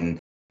writing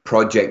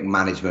project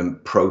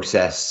management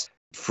process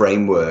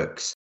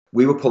frameworks,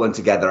 we were pulling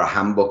together a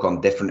handbook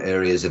on different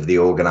areas of the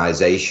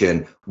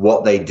organization,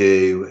 what they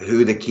do,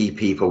 who the key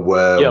people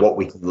were, what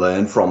we can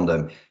learn from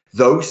them.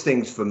 Those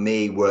things for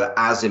me were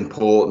as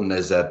important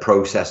as a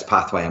process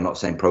pathway. I'm not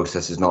saying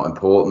process is not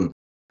important,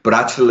 but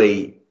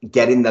actually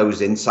getting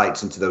those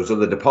insights into those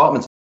other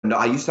departments. And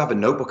I used to have a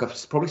notebook,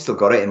 I've probably still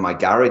got it in my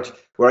garage,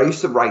 where I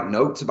used to write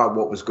notes about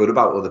what was good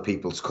about other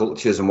people's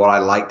cultures and what I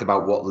liked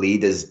about what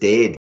leaders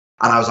did.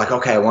 And I was like,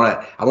 okay, I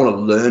want to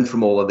learn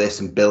from all of this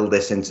and build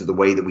this into the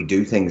way that we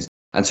do things.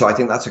 And so I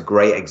think that's a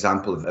great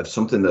example of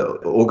something that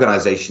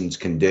organizations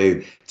can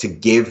do to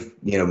give,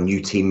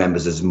 new team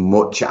members as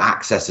much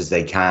access as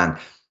they can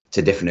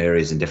to different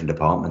areas and different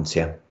departments.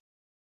 Yeah.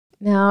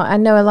 Now, I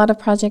know a lot of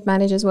project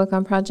managers work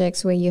on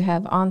projects where you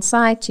have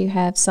on-site, you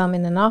have some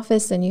in an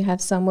office, and you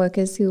have some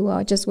workers who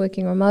are just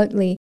working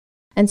remotely.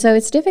 And so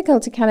it's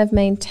difficult to kind of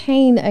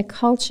maintain a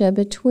culture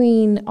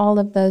between all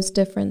of those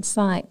different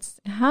sites.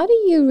 How do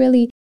you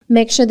really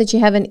make sure that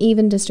you have an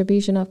even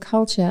distribution of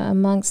culture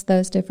amongst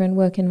those different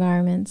work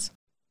environments?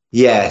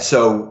 Yeah,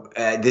 so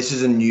this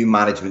is a new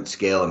management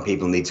skill and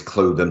people need to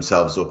clue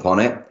themselves up on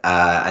it.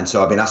 And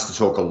so I've been asked to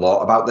talk a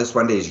lot about this,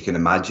 Wendy, as you can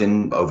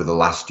imagine, over the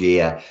last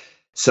year.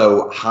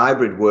 So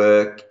hybrid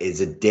work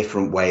is a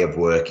different way of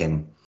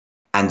working.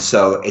 And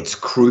so it's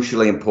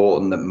crucially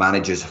important that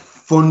managers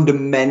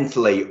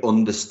fundamentally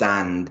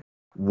understand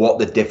what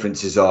the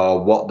differences are,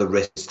 what the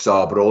risks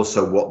are, but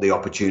also what the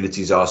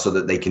opportunities are so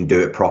that they can do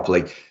it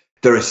properly.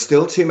 There are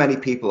still too many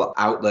people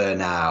out there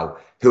now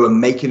who are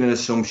making an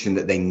assumption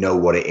that they know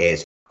what it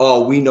is.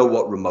 Oh, we know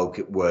what remote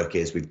work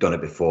is. We've done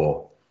it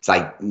before. It's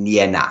like,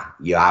 yeah, nah,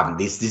 you haven't.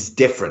 This is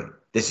different.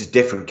 This is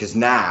different because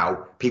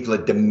now people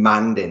are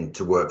demanding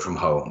to work from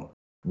home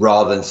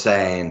rather than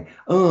saying,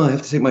 oh, I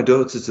have to take my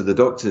daughter to the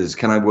doctors.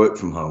 Can I work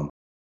from home?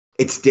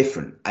 It's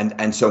different.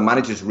 And so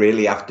managers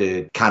really have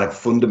to kind of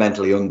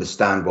fundamentally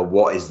understand, well,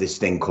 what is this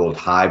thing called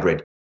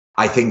hybrid?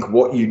 I think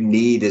what you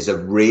need is a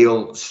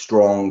real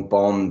strong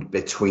bond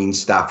between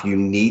staff. You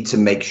need to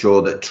make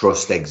sure that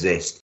trust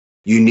exists.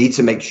 You need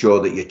to make sure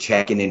that you're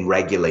checking in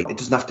regularly. It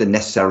doesn't have to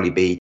necessarily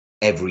be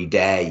every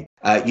day.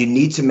 You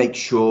need to make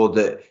sure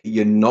that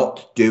you're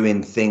not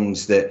doing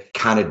things that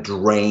kind of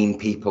drain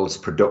people's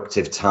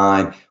productive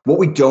time. What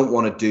we don't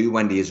want to do,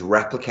 Wendy, is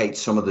replicate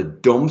some of the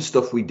dumb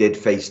stuff we did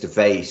face to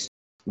face.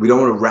 We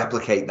don't want to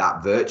replicate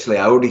that virtually.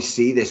 I already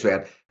see this. We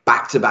had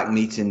back-to-back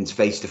meetings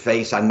face to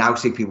face. I now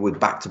see people with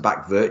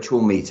back-to-back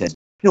virtual meetings.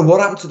 What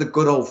happened to the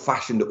good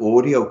old-fashioned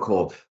audio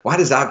call? Why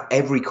does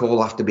every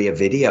call have to be a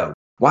video?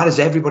 Why does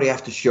everybody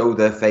have to show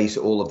their face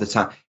all of the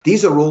time?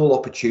 These are all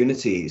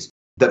opportunities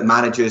that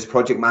managers,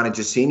 project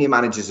managers, senior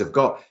managers have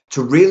got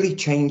to really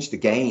change the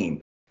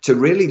game, to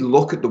really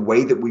look at the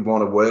way that we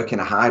want to work in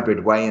a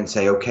hybrid way and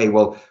say, okay,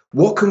 well,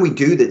 what can we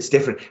do that's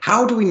different?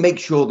 How do we make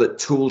sure that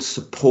tools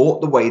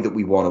support the way that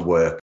we want to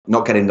work?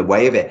 not get in the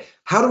way of it.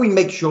 How do we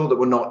make sure that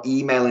we're not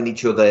emailing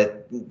each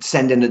other,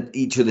 sending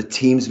each other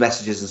Teams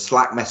messages and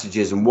Slack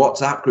messages and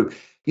WhatsApp group?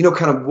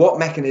 Kind of what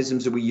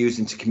mechanisms are we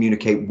using to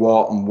communicate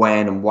what and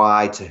when and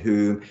why to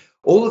whom?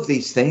 All of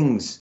these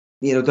things,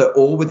 they're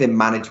all within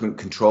management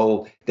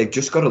control. They've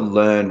just got to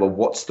learn, well,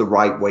 what's the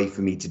right way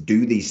for me to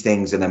do these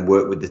things, and then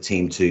work with the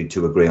team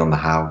to agree on the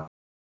how.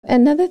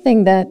 Another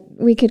thing that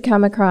we could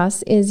come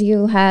across is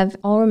you'll have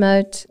all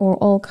remote or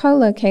all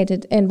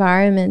co-located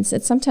environments.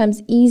 It's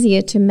sometimes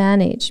easier to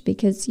manage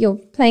because your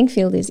playing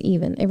field is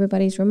even.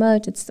 Everybody's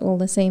remote. It's all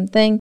the same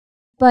thing.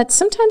 But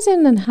sometimes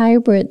in a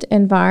hybrid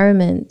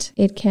environment,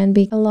 it can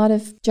be a lot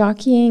of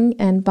jockeying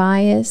and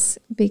bias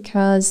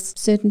because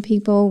certain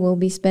people will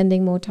be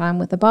spending more time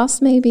with the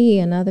boss maybe,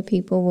 and other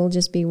people will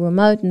just be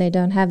remote and they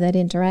don't have that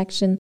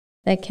interaction,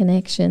 that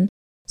connection.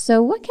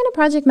 So what can a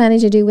project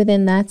manager do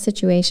within that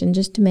situation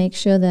just to make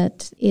sure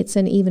that it's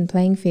an even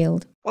playing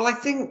field? Well, I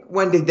think,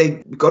 Wendy,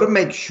 they've got to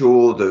make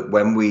sure that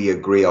when we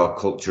agree our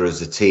culture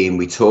as a team,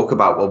 we talk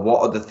about, well,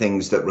 what are the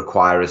things that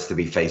require us to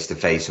be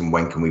face-to-face and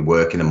when can we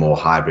work in a more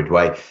hybrid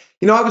way?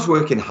 I was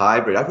working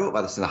hybrid. I wrote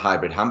about this in a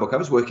hybrid handbook. I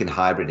was working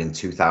hybrid in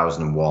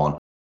 2001.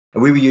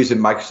 And we were using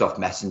Microsoft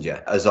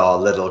Messenger as our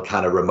little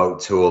kind of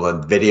remote tool,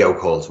 and video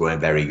calls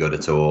weren't very good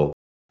at all.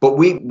 But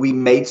we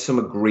made some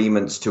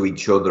agreements to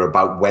each other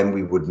about when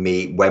we would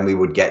meet, when we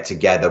would get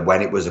together,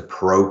 when it was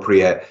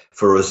appropriate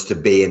for us to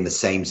be in the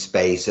same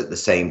space at the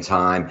same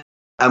time.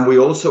 And we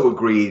also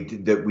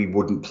agreed that we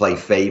wouldn't play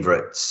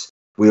favorites.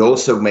 We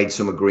also made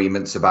some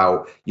agreements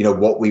about,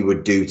 what we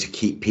would do to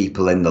keep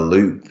people in the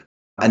loop.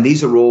 And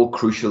these are all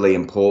crucially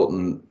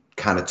important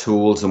kind of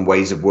tools and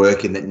ways of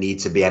working that need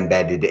to be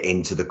embedded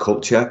into the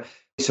culture.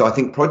 So I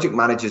think project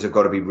managers have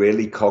got to be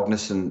really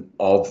cognizant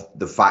of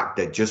the fact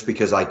that just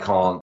because I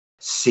can't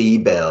see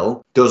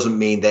Bill doesn't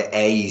mean that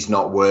A, he's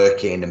not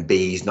working and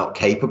B, he's not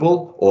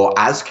capable or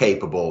as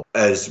capable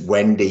as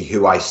Wendy,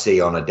 who I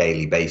see on a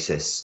daily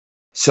basis.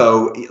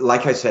 So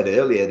like I said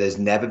earlier, there's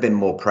never been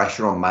more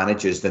pressure on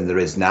managers than there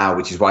is now,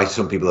 which is why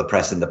some people are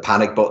pressing the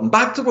panic button,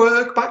 back to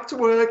work.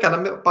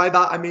 And by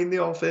that, I mean the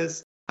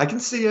office. I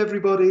can see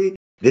everybody.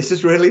 This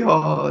is really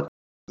hard.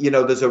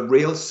 There's a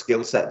real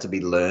skill set to be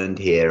learned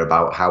here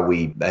about how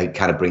we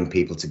kind of bring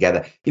people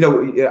together.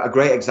 A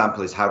great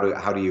example is how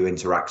do you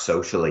interact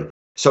socially?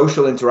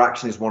 Social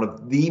interaction is one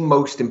of the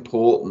most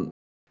important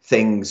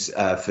things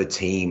for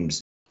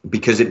teams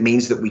because it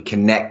means that we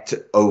connect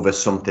over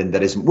something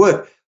that isn't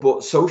work.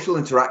 But social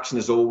interaction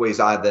has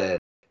always either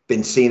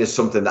been seen as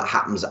something that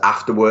happens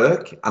after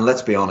work. And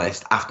let's be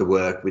honest, after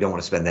work, we don't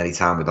want to spend any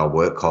time with our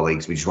work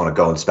colleagues. We just want to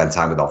go and spend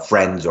time with our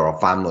friends or our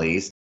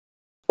families.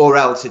 Or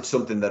else it's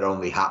something that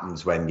only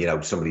happens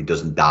when, somebody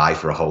doesn't die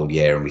for a whole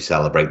year and we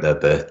celebrate their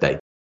birthday.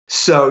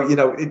 So,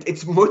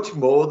 it's much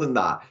more than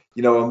that,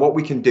 and what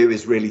we can do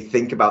is really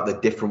think about the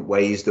different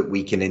ways that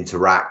we can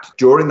interact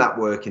during that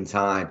working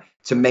time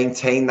to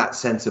maintain that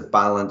sense of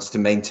balance, to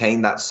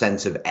maintain that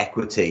sense of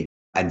equity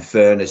and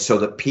fairness so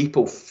that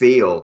people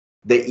feel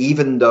that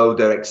even though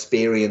their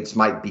experience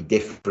might be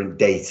different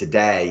day to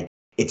day,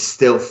 it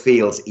still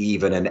feels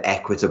even and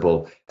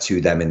equitable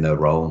to them in their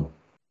role.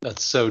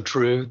 That's so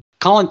true.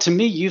 Colin, to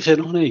me, you've hit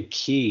on a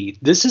key.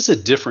 This is a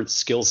different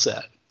skill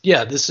set.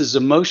 Yeah, this is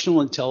emotional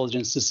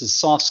intelligence. This is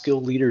soft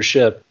skill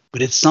leadership,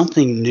 but it's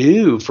something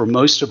new for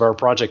most of our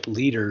project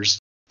leaders.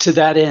 To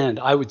that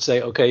end, I would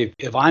say, okay,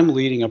 if I'm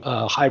leading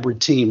a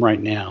hybrid team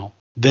right now,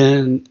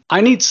 then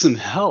I need some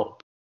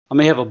help. I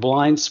may have a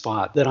blind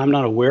spot that I'm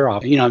not aware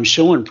of. I'm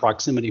showing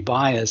proximity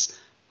bias.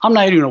 I'm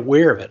not even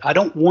aware of it. I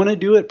don't want to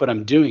do it, but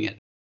I'm doing it.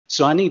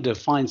 So I need to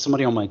find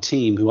somebody on my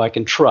team who I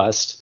can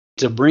trust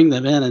to bring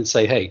them in and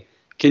say, hey,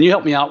 can you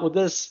help me out with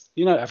this?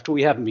 After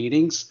we have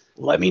meetings,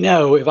 let me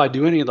know if I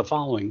do any of the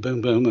following,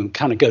 boom, boom, and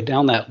kind of go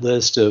down that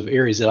list of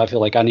areas that I feel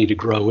like I need to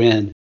grow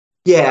in.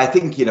 Yeah, I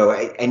think,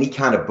 any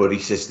kind of buddy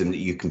system that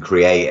you can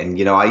create. And,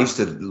 I used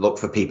to look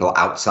for people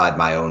outside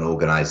my own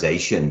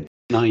organization.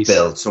 Nice.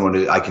 Build someone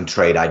who I can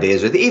trade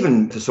ideas with.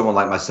 Even for someone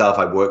like myself,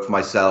 I work for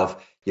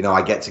myself.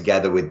 I get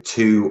together with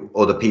two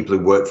other people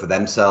who work for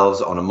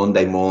themselves on a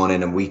Monday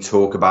morning, and we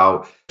talk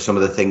about some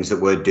of the things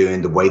that we're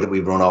doing, the way that we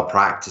run our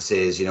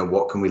practices,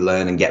 what can we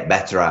learn and get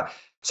better at.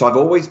 So I've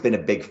always been a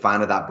big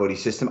fan of that buddy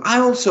system. I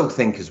also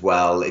think as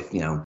well, if,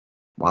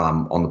 while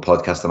I'm on the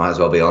podcast, I might as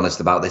well be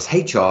honest about this,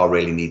 HR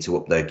really need to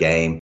up their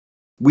game.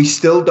 We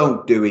still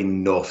don't do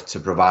enough to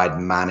provide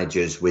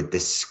managers with the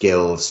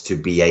skills to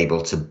be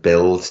able to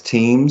build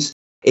teams.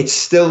 It's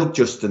still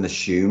just an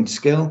assumed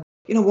skill.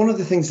 One of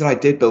the things that I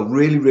did, Bill,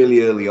 really,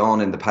 really early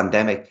on in the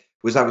pandemic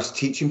was I was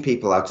teaching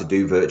people how to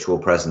do virtual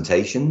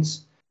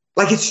presentations.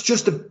 Like, it's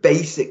just a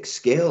basic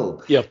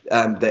skill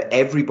that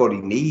everybody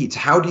needs.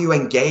 How do you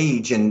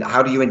engage and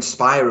how do you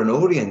inspire an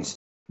audience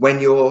when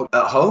you're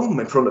at home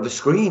in front of a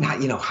screen?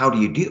 How do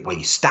you do it? Well,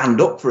 you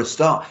stand up for a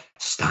start.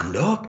 Stand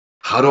up.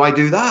 How do I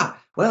do that?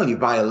 Well, you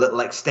buy a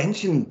little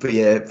extension for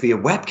your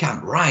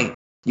webcam, right?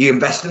 You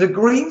invest in a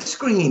green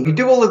screen. You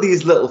do all of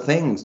these little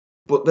things.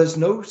 but there's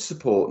no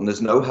support and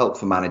there's no help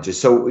for managers.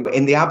 So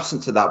in the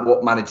absence of that,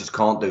 what managers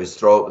can't do is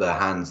throw up their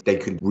hands. They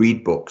could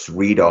read books,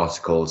 read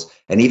articles,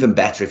 and even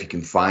better if you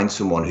can find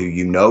someone who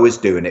you know is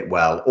doing it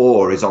well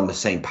or is on the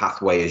same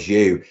pathway as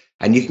you,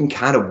 and you can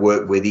kind of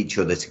work with each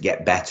other to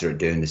get better at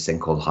doing this thing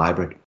called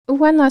hybrid.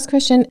 One last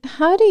question.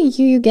 How do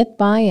you get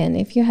buy-in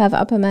if you have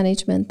upper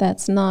management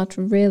that's not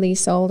really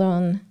sold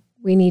on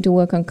we need to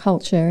work on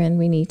culture and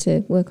we need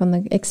to work on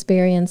the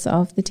experience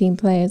of the team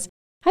players?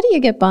 How do you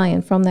get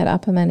buy-in from that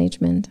upper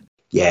management?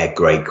 Yeah,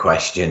 great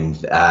question.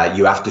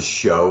 You have to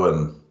show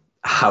them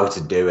how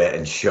to do it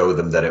and show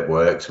them that it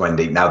works,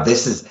 Wendy. Now,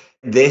 this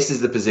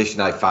is the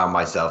position I found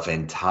myself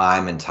in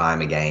time and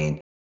time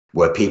again,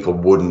 where people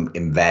wouldn't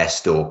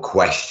invest or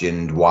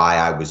questioned why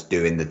I was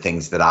doing the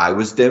things that I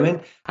was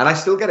doing. And I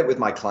still get it with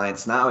my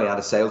clients now. I had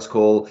a sales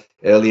call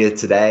earlier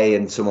today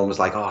and someone was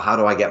like, oh, how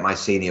do I get my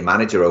senior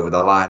manager over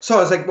the line? So I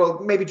was like, well,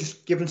 maybe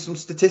just give them some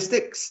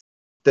statistics.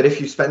 That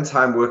if you spend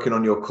time working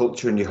on your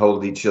culture and you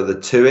hold each other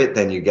to it,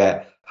 then you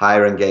get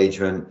higher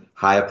engagement,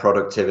 higher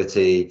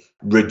productivity,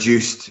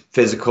 reduced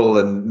physical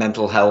and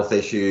mental health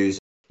issues.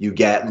 You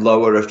get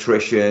lower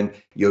attrition.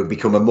 You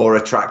become a more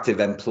attractive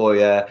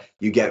employer.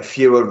 You get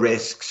fewer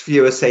risks,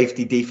 fewer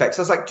safety defects.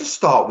 I was like, just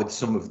start with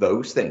some of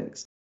those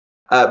things.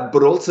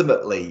 But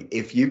ultimately,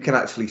 if you can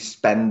actually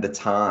spend the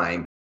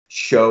time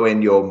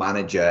showing your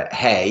manager,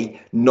 hey,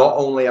 not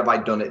only have I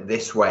done it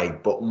this way,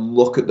 but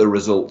look at the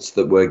results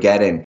that we're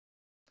getting.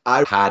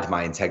 I had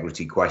my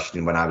integrity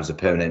questioned when I was a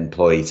permanent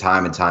employee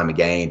time and time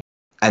again.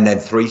 And then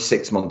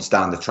 3-6 months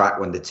down the track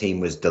when the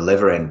team was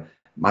delivering,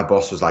 my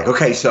boss was like,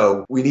 okay,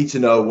 so we need to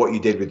know what you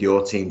did with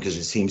your team because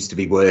it seems to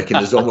be working.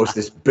 There's almost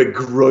this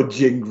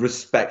begrudging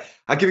respect.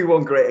 I'll give you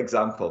one great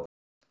example.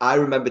 I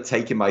remember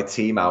taking my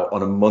team out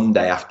on a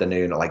Monday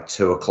afternoon at like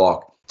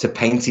 2:00 to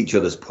paint each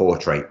other's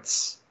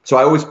portraits. So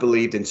I always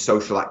believed in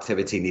social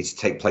activity needs to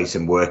take place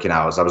in working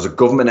hours. I was a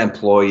government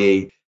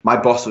employee. My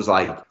boss was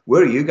like,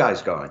 where are you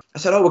guys going? I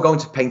said, oh, we're going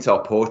to paint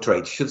our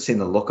portraits. You should have seen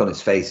the look on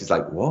his face. He's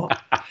like, what?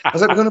 I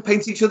was like, we're going to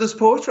paint each other's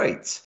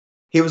portraits.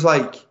 He was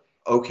like,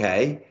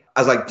 okay.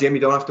 I was like, Jim,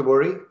 you don't have to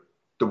worry.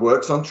 The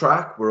work's on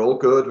track. We're all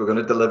good. We're going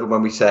to deliver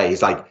when we say.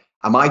 He's like,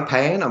 am I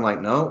paying? I'm like,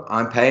 no,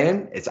 I'm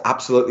paying. It's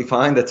absolutely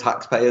fine. The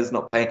taxpayer's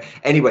not paying.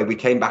 Anyway, we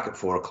came back at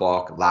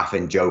 4:00,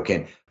 laughing,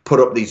 joking,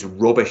 put up these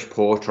rubbish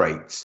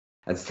portraits.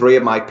 And 3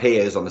 of my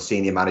peers on the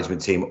senior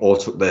management team all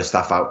took their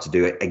staff out to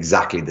do it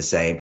exactly the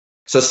same.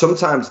 So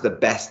sometimes the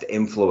best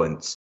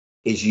influence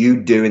is you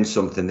doing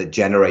something that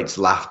generates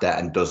laughter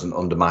and doesn't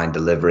undermine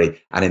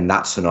delivery. And in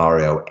that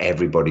scenario,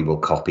 everybody will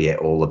copy it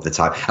all of the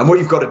time. And what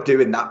you've got to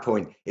do in that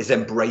point is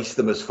embrace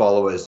them as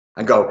followers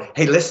and go,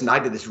 hey, listen, I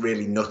did this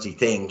really nutty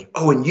thing.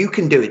 Oh, and you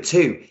can do it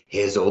too.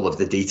 Here's all of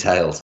the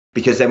details.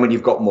 Because then when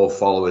you've got more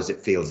followers,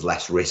 it feels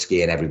less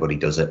risky and everybody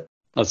does it.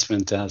 That's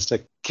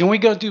fantastic. Can we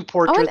go do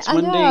portraits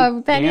one day? I know.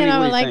 Benny and I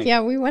were like,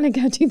 yeah, we want to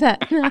go do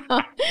that now.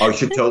 Oh, you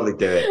should totally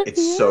do it.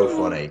 It's so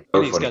funny.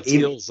 So He's got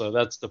skills, though.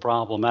 That's the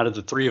problem. Out of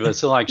the 3 of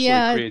us, he'll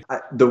actually create.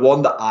 The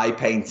one that I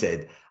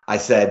painted, I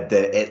said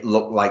that it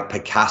looked like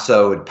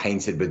Picasso had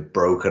painted with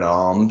broken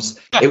arms.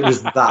 It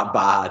was that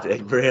bad.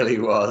 It really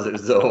was. It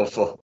was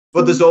awful.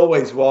 But there's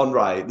always one,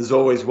 right? There's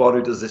always one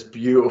who does this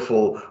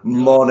beautiful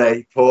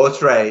Monet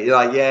portrait. You're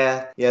like,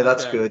 yeah,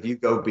 that's good. You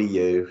go be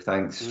you.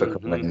 Thanks for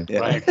coming.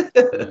 Yeah. Right.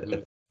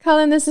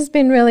 Colin, this has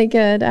been really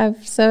good.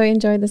 I've so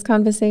enjoyed this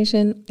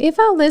conversation. If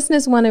our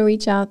listeners want to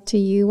reach out to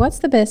you, what's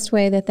the best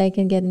way that they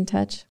can get in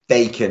touch?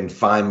 They can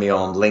find me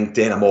on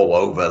LinkedIn. I'm all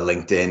over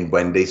LinkedIn,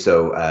 Wendy.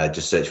 So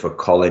just search for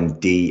Colin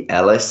D.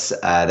 Ellis.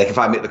 They can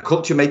find me at the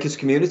Culture Makers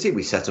community.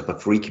 We set up a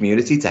free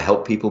community to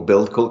help people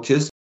build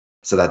cultures.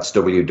 So that's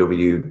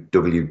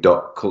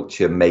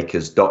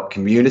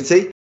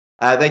www.culturemakers.community.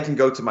 They can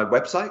go to my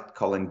website,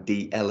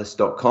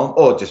 colindellis.com,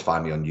 or just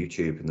find me on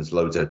YouTube. And there's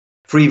loads of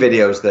free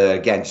videos there,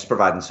 again, just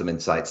providing some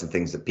insights and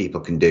things that people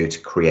can do to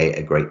create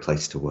a great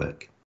place to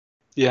work.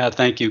 Yeah,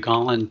 thank you,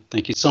 Colin.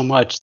 Thank you so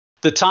much.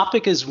 The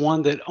topic is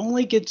one that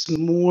only gets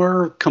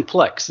more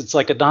complex. It's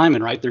like a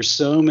diamond, right? There's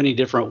so many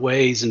different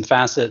ways and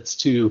facets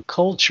to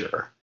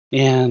culture.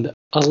 And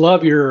I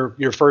love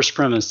your first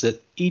premise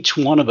that each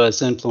one of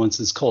us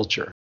influences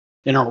culture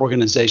in our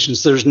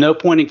organizations. There's no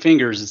pointing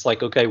fingers. It's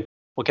like, okay,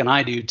 what can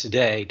I do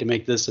today to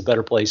make this a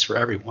better place for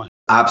everyone?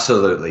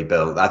 Absolutely,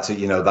 Bill. That's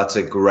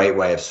a great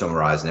way of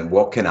summarizing it.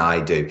 What can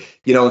I do?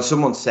 And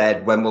someone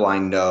said, when will I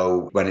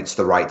know when it's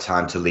the right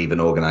time to leave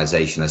an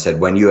organization? I said,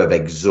 when you have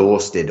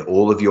exhausted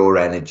all of your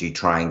energy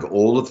trying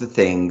all of the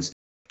things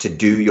to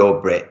do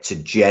your bit to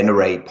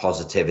generate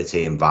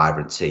positivity and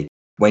vibrancy.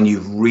 When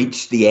you've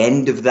reached the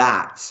end of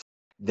that,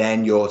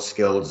 then your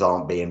skills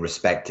aren't being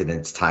respected and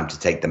it's time to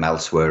take them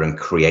elsewhere and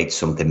create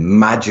something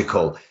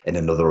magical in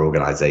another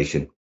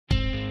organization.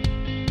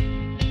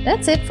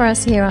 That's it for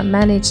us here on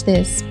Manage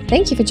This.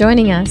 Thank you for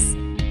joining us.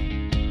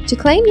 To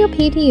claim your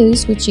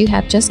PDUs, which you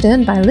have just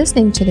earned by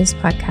listening to this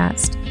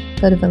podcast,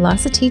 go to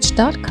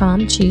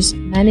velociteach.com, choose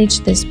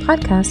Manage This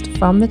Podcast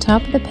from the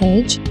top of the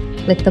page,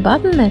 click the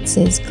button that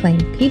says Claim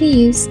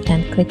PDUs,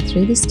 and click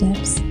through the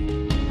steps.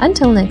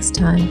 Until next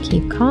time,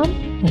 keep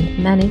calm, and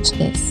manage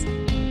this.